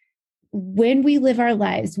 like, when we live our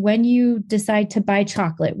lives, when you decide to buy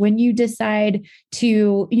chocolate, when you decide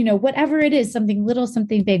to, whatever it is, something little,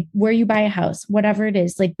 something big, where you buy a house, whatever it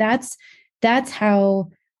is, like that's how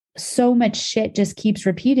so much shit just keeps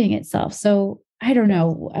repeating itself. So I don't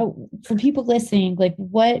know, for people listening, like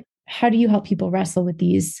how do you help people wrestle with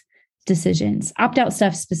these decisions, opt-out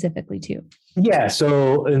stuff specifically too? Yeah.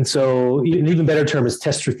 So an even better term is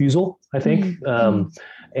test refusal, I think.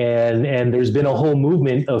 And there's been a whole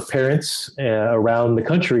movement of parents around the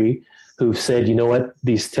country who've said, you know what,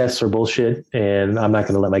 these tests are bullshit, and I'm not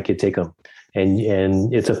going to let my kid take them. And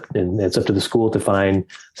it's up to the school to find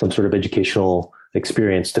some sort of educational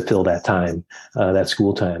experience to fill that time, that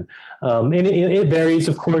school time. And it varies,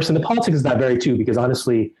 of course, and the politics is not vary too, because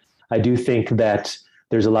honestly, I do think that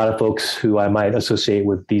there's a lot of folks who I might associate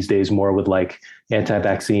with these days more with like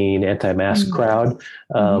anti-vaccine, anti-mask crowd,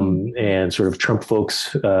 and sort of Trump folks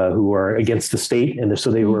who are against the state, and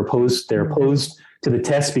so they were opposed. They're opposed to the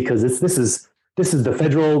test because this is the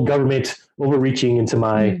federal government overreaching into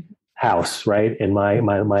my house, right, and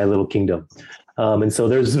my little kingdom. And so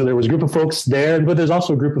there was a group of folks there, but there's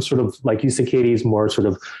also a group of sort of, like you said, Katie's more sort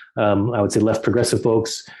of, I would say, left progressive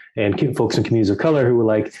folks and folks in communities of color who were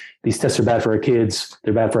like, these tests are bad for our kids,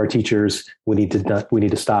 they're bad for our teachers. We need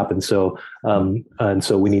to stop. And so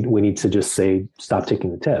we need to just say, stop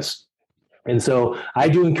taking the test. And so I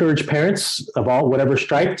do encourage parents of whatever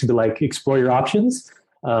stripe to like explore your options.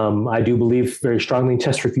 I do believe very strongly in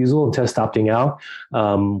test refusal and test opting out.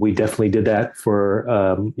 We definitely did that for,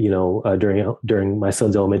 during my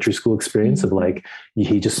son's elementary school experience of like,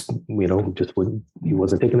 he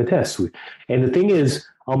wasn't taking the test. And the thing is,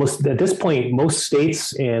 almost at this point, most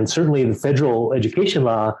states and certainly the federal education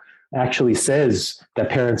law actually says that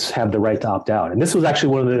parents have the right to opt out. And this was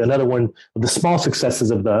actually another one of the small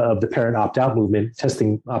successes of the parent opt out movement,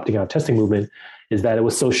 opting out testing movement, is that it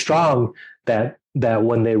was so strong that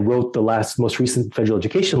when they wrote the most recent federal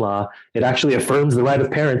education law, it actually affirms the right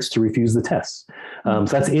of parents to refuse the tests. So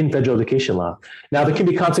that's in federal education law. Now there can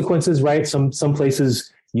be consequences, right? Some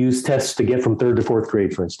places use tests to get from 3rd to 4th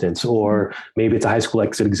grade, for instance, or maybe it's a high school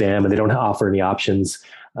exit exam and they don't offer any options.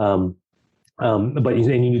 But you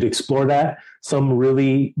need to explore that. Some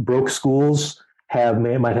really broke schools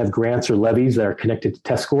might have grants or levies that are connected to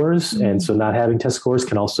test scores. Mm-hmm. And so not having test scores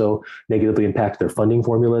can also negatively impact their funding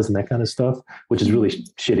formulas and that kind of stuff, which is really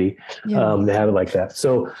shitty. To have it like that.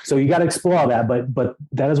 So you got to explore all that, but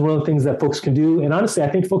that is one of the things that folks can do. And honestly, I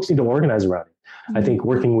think folks need to organize around it. Mm-hmm. I think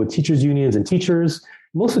working with teachers unions and teachers,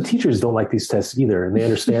 most of the teachers don't like these tests either. And they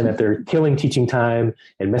understand that they're killing teaching time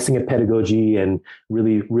and messing up pedagogy and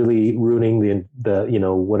really, really ruining the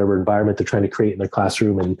whatever environment they're trying to create in their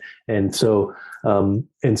classroom. And so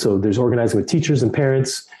there's organizing with teachers and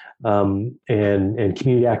parents, and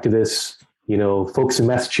community activists. Folks in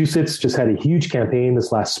Massachusetts just had a huge campaign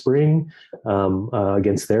this last spring,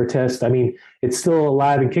 against their test. I mean, it's still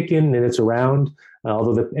alive and kicking and it's around,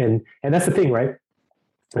 and that's the thing, right?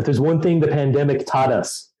 If there's one thing the pandemic taught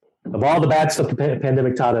us, of all the bad stuff the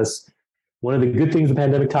pandemic taught us, one of the good things the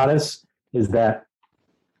pandemic taught us is that,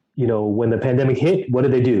 when the pandemic hit, what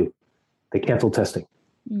did they do? They canceled testing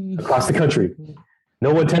across the country.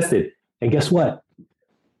 No one tested. And guess what?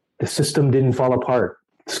 The system didn't fall apart.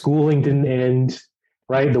 Schooling didn't end,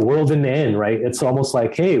 right? The world didn't end, right? It's almost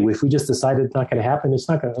like, hey, if we just decided it's not going to happen, it's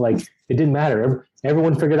not going to, like, it didn't matter.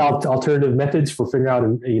 Everyone figured out alternative methods for figuring out,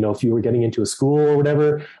 if you were getting into a school or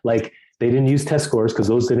whatever, like they didn't use test scores because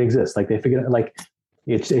those didn't exist. Like they figured out, like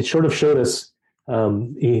it sort of showed us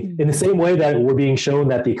in the same way that we're being shown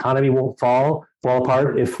that the economy won't fall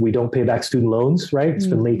apart if we don't pay back student loans, right? It's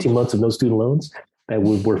been 18 months of no student loans. That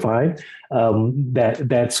we're fine.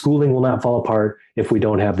 That schooling will not fall apart if we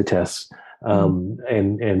don't have the tests.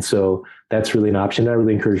 And so that's really an option. I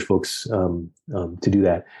really encourage folks to do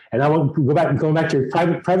that. And I want to going back to your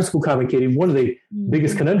private school comment, Katie. One of the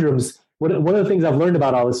biggest conundrums, one of the things I've learned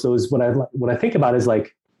about all this, though, is what I think about is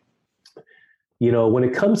like, when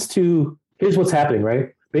it comes to, here's what's happening,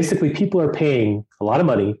 right? Basically, people are paying a lot of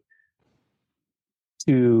money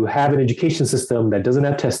to have an education system that doesn't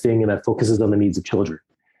have testing and that focuses on the needs of children.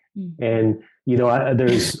 And,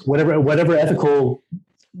 there's whatever ethical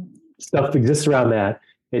stuff exists around that.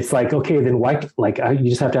 It's like, okay, then why, you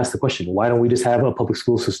just have to ask the question, why don't we just have a public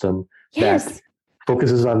school system that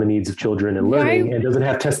focuses on the needs of children and learning and doesn't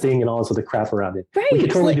have testing and all this other crap around it? Right. We could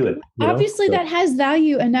totally do it. Obviously that has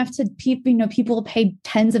value enough to people pay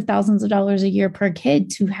tens of thousands of dollars a year per kid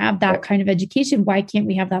to have that kind of education. Why can't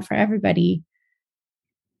we have that for everybody?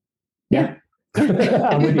 Yeah.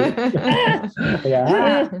 I'm with you.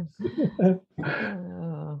 Yeah.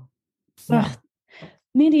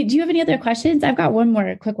 Mandy, do you have any other questions? I've got one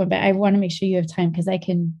more quick one, but I want to make sure you have time because I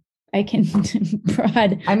can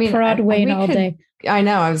prod Wayne all day. I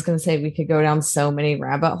know. I was going to say we could go down so many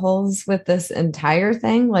rabbit holes with this entire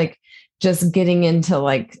thing, like just getting into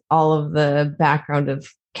like all of the background of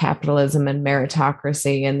capitalism and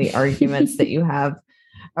meritocracy and the arguments that you have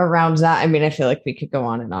around that. I mean, I feel like we could go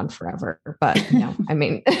on and on forever, but no, I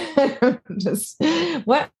mean, just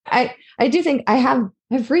what I do think I've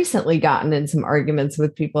recently gotten in some arguments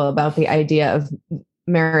with people about the idea of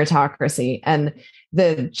meritocracy and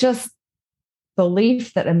the just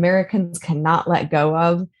belief that Americans cannot let go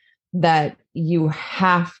of, that you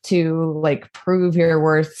have to like prove your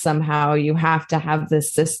worth somehow. You have to have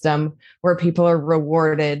this system where people are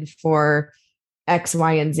rewarded for X,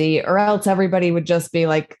 Y, and Z, or else everybody would just be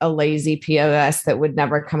like a lazy POS that would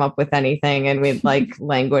never come up with anything. And we'd like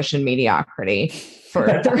languish in mediocrity for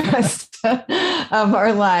the rest of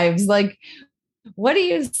our lives. Like, what do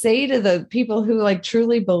you say to the people who like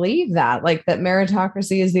truly believe that, like that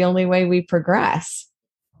meritocracy is the only way we progress?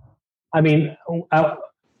 I mean, I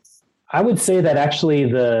I would say that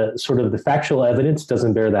actually the sort of the factual evidence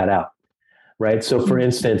doesn't bear that out, right? So, for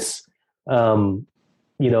instance, one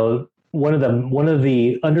of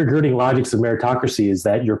the undergirding logics of meritocracy is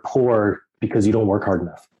that you're poor because you don't work hard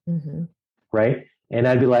enough, right? And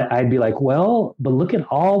I'd be like, well, but look at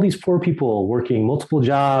all these poor people working multiple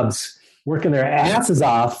jobs, working their asses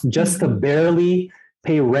off just to barely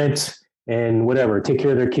pay rent and whatever, take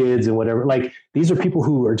care of their kids and whatever. Like, these are people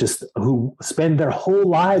who spend their whole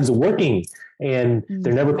lives working, and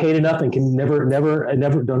they're never paid enough and can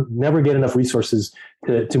never get enough resources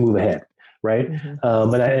to move ahead. Right.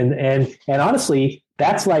 And honestly,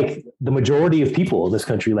 that's like the majority of people in this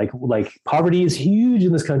country. Like poverty is huge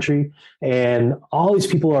in this country, and all these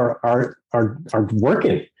people are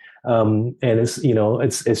working. And it's,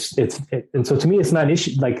 and so to me, it's not an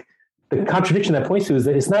issue. Like, the contradiction that points to is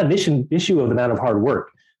that it's not an issue of the amount of hard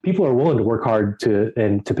work. People are willing to work hard to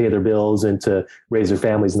pay their bills and to raise their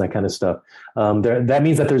families and that kind of stuff. That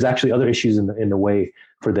means that there's actually other issues in the way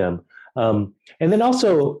for them. And then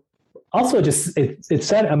also just it's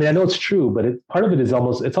sad. I mean, I know it's true, but part of it is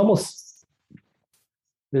almost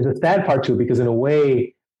there's a sad part to it, because in a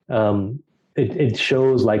way, it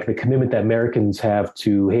shows like the commitment that Americans have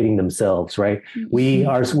to hating themselves, right? We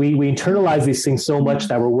internalize these things so much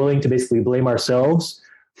that we're willing to basically blame ourselves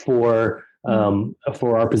for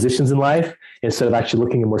our positions in life, instead of actually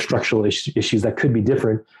looking at more structural issues that could be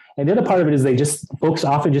different. And the other part of it is folks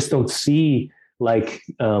often just don't see it's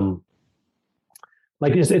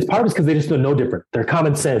part of it's because they just don't know different. Their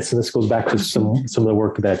common sense, and this goes back to some of the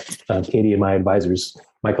work that Katie and my advisors,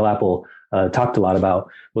 Michael Apple, talked a lot about,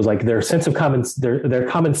 was like their sense of their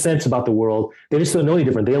common sense about the world. They just don't know any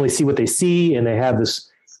different. They only see what they see, and they have this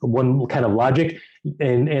one kind of logic,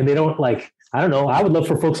 and they don't like. I don't know. I would love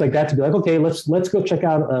for folks like that to be like, okay, let's go check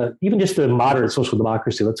out even just a moderate social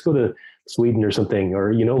democracy. Let's go to Sweden or something,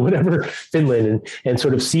 or whatever, Finland, and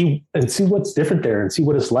sort of see what's different there and see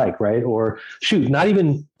what it's like, right? Or shoot, not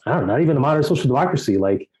even a moderate social democracy,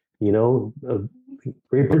 like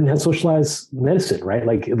Great Britain has socialized medicine, right?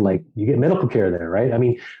 Like you get medical care there, right? I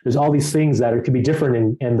mean, there's all these things that could be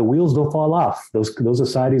different, and the wheels don't fall off. Those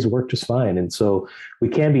societies work just fine, and so we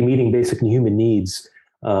can be meeting basic human needs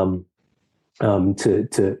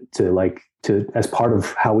to as part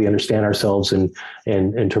of how we understand ourselves and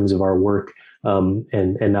in terms of our work,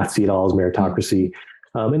 and not see it all as meritocracy.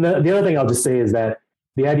 And the other thing I'll just say is that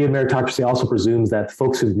the idea of meritocracy also presumes that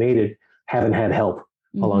folks who've made it haven't had help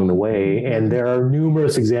along the way. And there are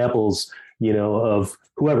numerous examples, of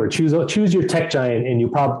whoever choose your tech giant, and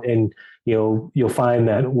you'll find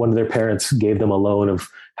that one of their parents gave them a loan of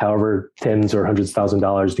however tens or hundreds of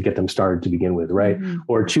 $1,000s to get them started to begin with, right?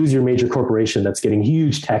 Or choose your major corporation that's getting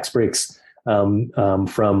huge tax breaks from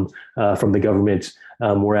the government,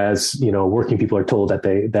 whereas working people are told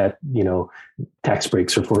that tax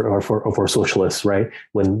breaks are for socialists, right?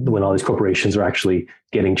 When all these corporations are actually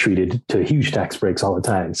getting treated to huge tax breaks all the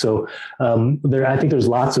time. So I think there's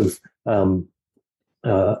lots of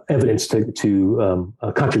evidence to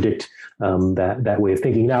contradict that way of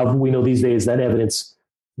thinking. Now, we know these days that evidence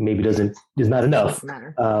maybe is not enough,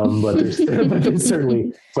 but there's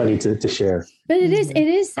certainly plenty to share. But it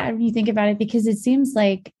is sad when you think about it, because it seems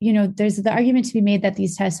like, there's the argument to be made that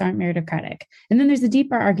these tests aren't meritocratic. And then there's a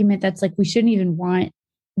deeper argument that's like, we shouldn't even want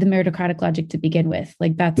the meritocratic logic to begin with.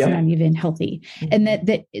 Like, that's not even healthy. And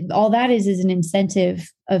that all that is an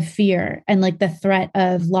incentive of fear and like the threat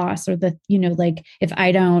of loss, or if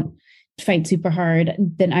I don't fight super hard,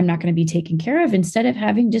 then I'm not going to be taken care of, instead of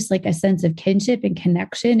having just like a sense of kinship and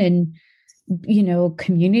connection and,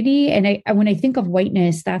 community. And when I think of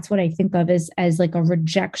whiteness, that's what I think of as like a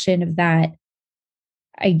rejection of that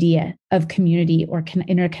idea of community or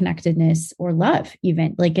interconnectedness or love.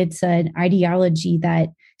 Even like, it's an ideology that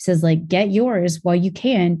says like, get yours while you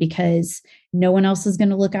can, because no one else is going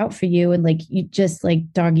to look out for you. And like, you just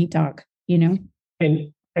like dog eat dog,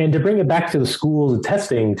 And to bring it back to the schools and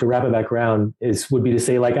testing, to wrap it back around, would be to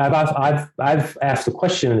say, like, I've asked a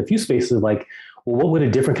question in a few spaces, like, well, what would a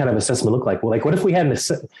different kind of assessment look like? Well, like, what if we had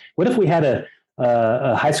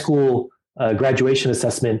a high school graduation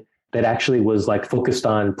assessment that actually was like focused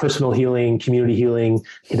on personal healing, community healing,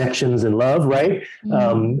 connections, and love, right?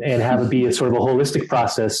 And have it be a sort of a holistic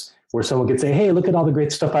process where someone could say, hey, look at all the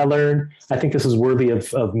great stuff I learned. I think this is worthy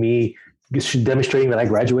of me demonstrating that I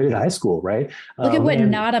graduated high school, right? Look at what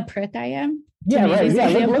not a prick I am. Yeah, right. Yeah,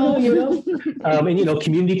 and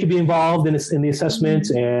community could be involved in the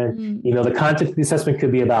assessment, and the content of the assessment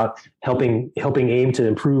could be about helping AIM to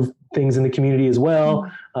improve things in the community as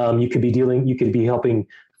well. You could be helping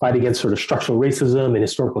fight against sort of structural racism and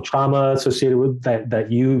historical trauma associated with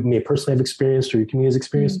that you may personally have experienced or your community has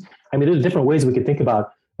experienced. I mean, there's different ways we could think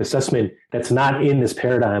about assessment that's not in this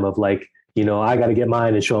paradigm of like, you know, I got to get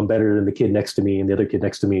mine and show I'm better than the kid next to me and the other kid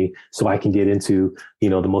next to me so I can get into, you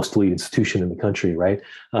know, the most elite institution in the country, right?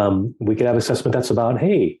 We could have assessment that's about,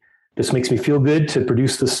 hey, this makes me feel good to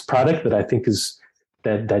produce this product that I think is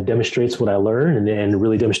that demonstrates what I learn and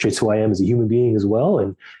really demonstrates who I am as a human being as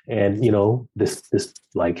well. And you know, this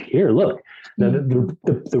like, here, look. Now,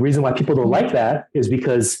 the reason why people don't like that is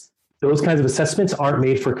because those kinds of assessments aren't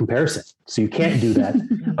made for comparison. So you can't do that,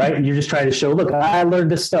 right? You're just trying to show, look, I learned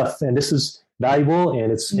this stuff and this is valuable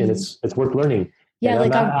and it's worth learning. Yeah,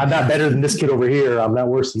 like I'm not better than this kid over here. I'm not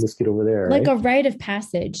worse than this kid over there. Like right? a rite of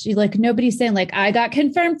passage. Like nobody's saying like, I got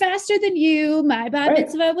confirmed faster than you. My bat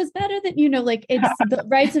mitzvah was better than, you know, like it's the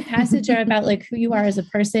rites of passage are about like who you are as a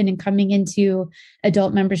person and coming into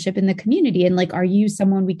adult membership in the community. And like, are you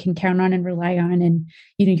someone we can count on and rely on? And,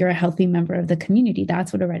 you know, you're a healthy member of the community.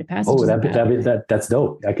 That's what a rite of passage is about. That's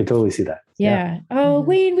dope. I could totally see that. Yeah. Oh,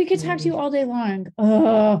 Wayne, we could talk to you all day long.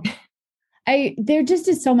 Oh, there just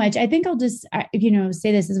is so much. I think I'll just, you know,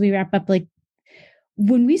 say this as we wrap up. Like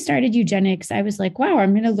when we started eugenics, I was like, wow,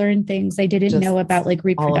 I'm going to learn things I didn't know about like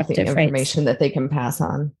reproductive all of the information that they can pass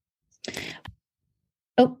on.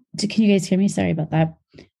 Oh, can you guys hear me? Sorry about that.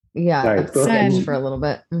 Yeah, for a little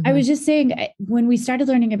bit. Mm-hmm. I was just saying, when we started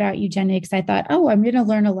learning about eugenics, I thought, oh, I'm going to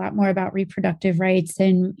learn a lot more about reproductive rights.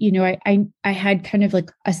 And, you know, I had kind of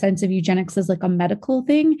like a sense of eugenics as like a medical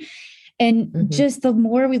thing. And just the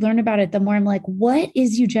more we learn about it, the more I'm like, what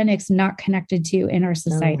is eugenics not connected to in our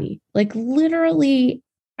society? Like literally,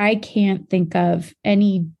 I can't think of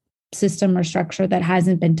any system or structure that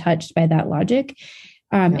hasn't been touched by that logic,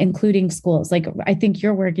 including schools. Like I think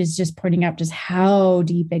your work is just pointing out just how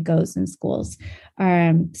deep it goes in schools.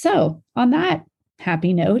 So on that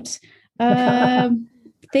happy note,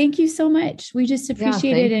 thank you so much. We just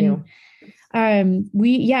appreciate it. And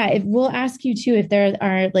we'll ask you too if there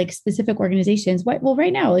are like specific organizations.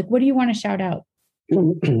 Right now, like what do you want to shout out?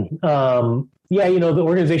 Yeah, you know, the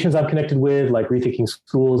organizations I'm connected with, like Rethinking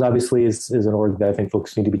Schools, obviously is an org that I think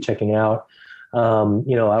folks need to be checking out. You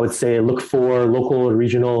know, I would say look for local and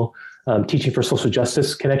regional Teaching for Social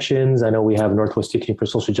Justice connections. I know we have Northwest Teaching for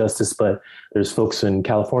Social Justice, but there's folks in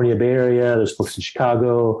California, Bay Area, there's folks in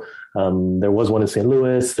Chicago. There was one in St.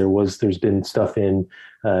 Louis. There's been stuff in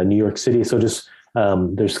New York City. So just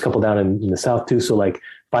there's a couple down in the South too. So like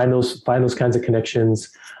find those kinds of connections.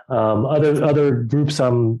 Other groups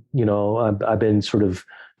I've been sort of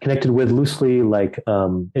connected with loosely, like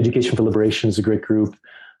Education for Liberation is a great group.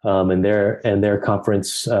 And their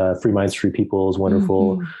conference, Free Minds, Free People, is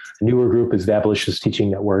wonderful. Mm-hmm. A newer group is the Abolitionist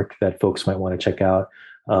Teaching Network that folks might want to check out.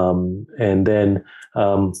 And then,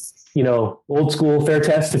 old school Fair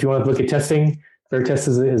Test, if you want to look at testing, Fair Test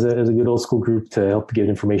is a good old school group to help give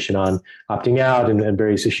information on opting out and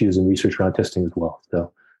various issues and research around testing as well.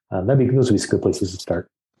 So those would be some good places to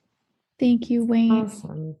start. Thank you, Wayne.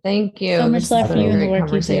 Awesome. Thank you. So much love for you and the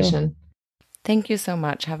work you do. Thank you so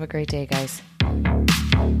much. Have a great day, guys.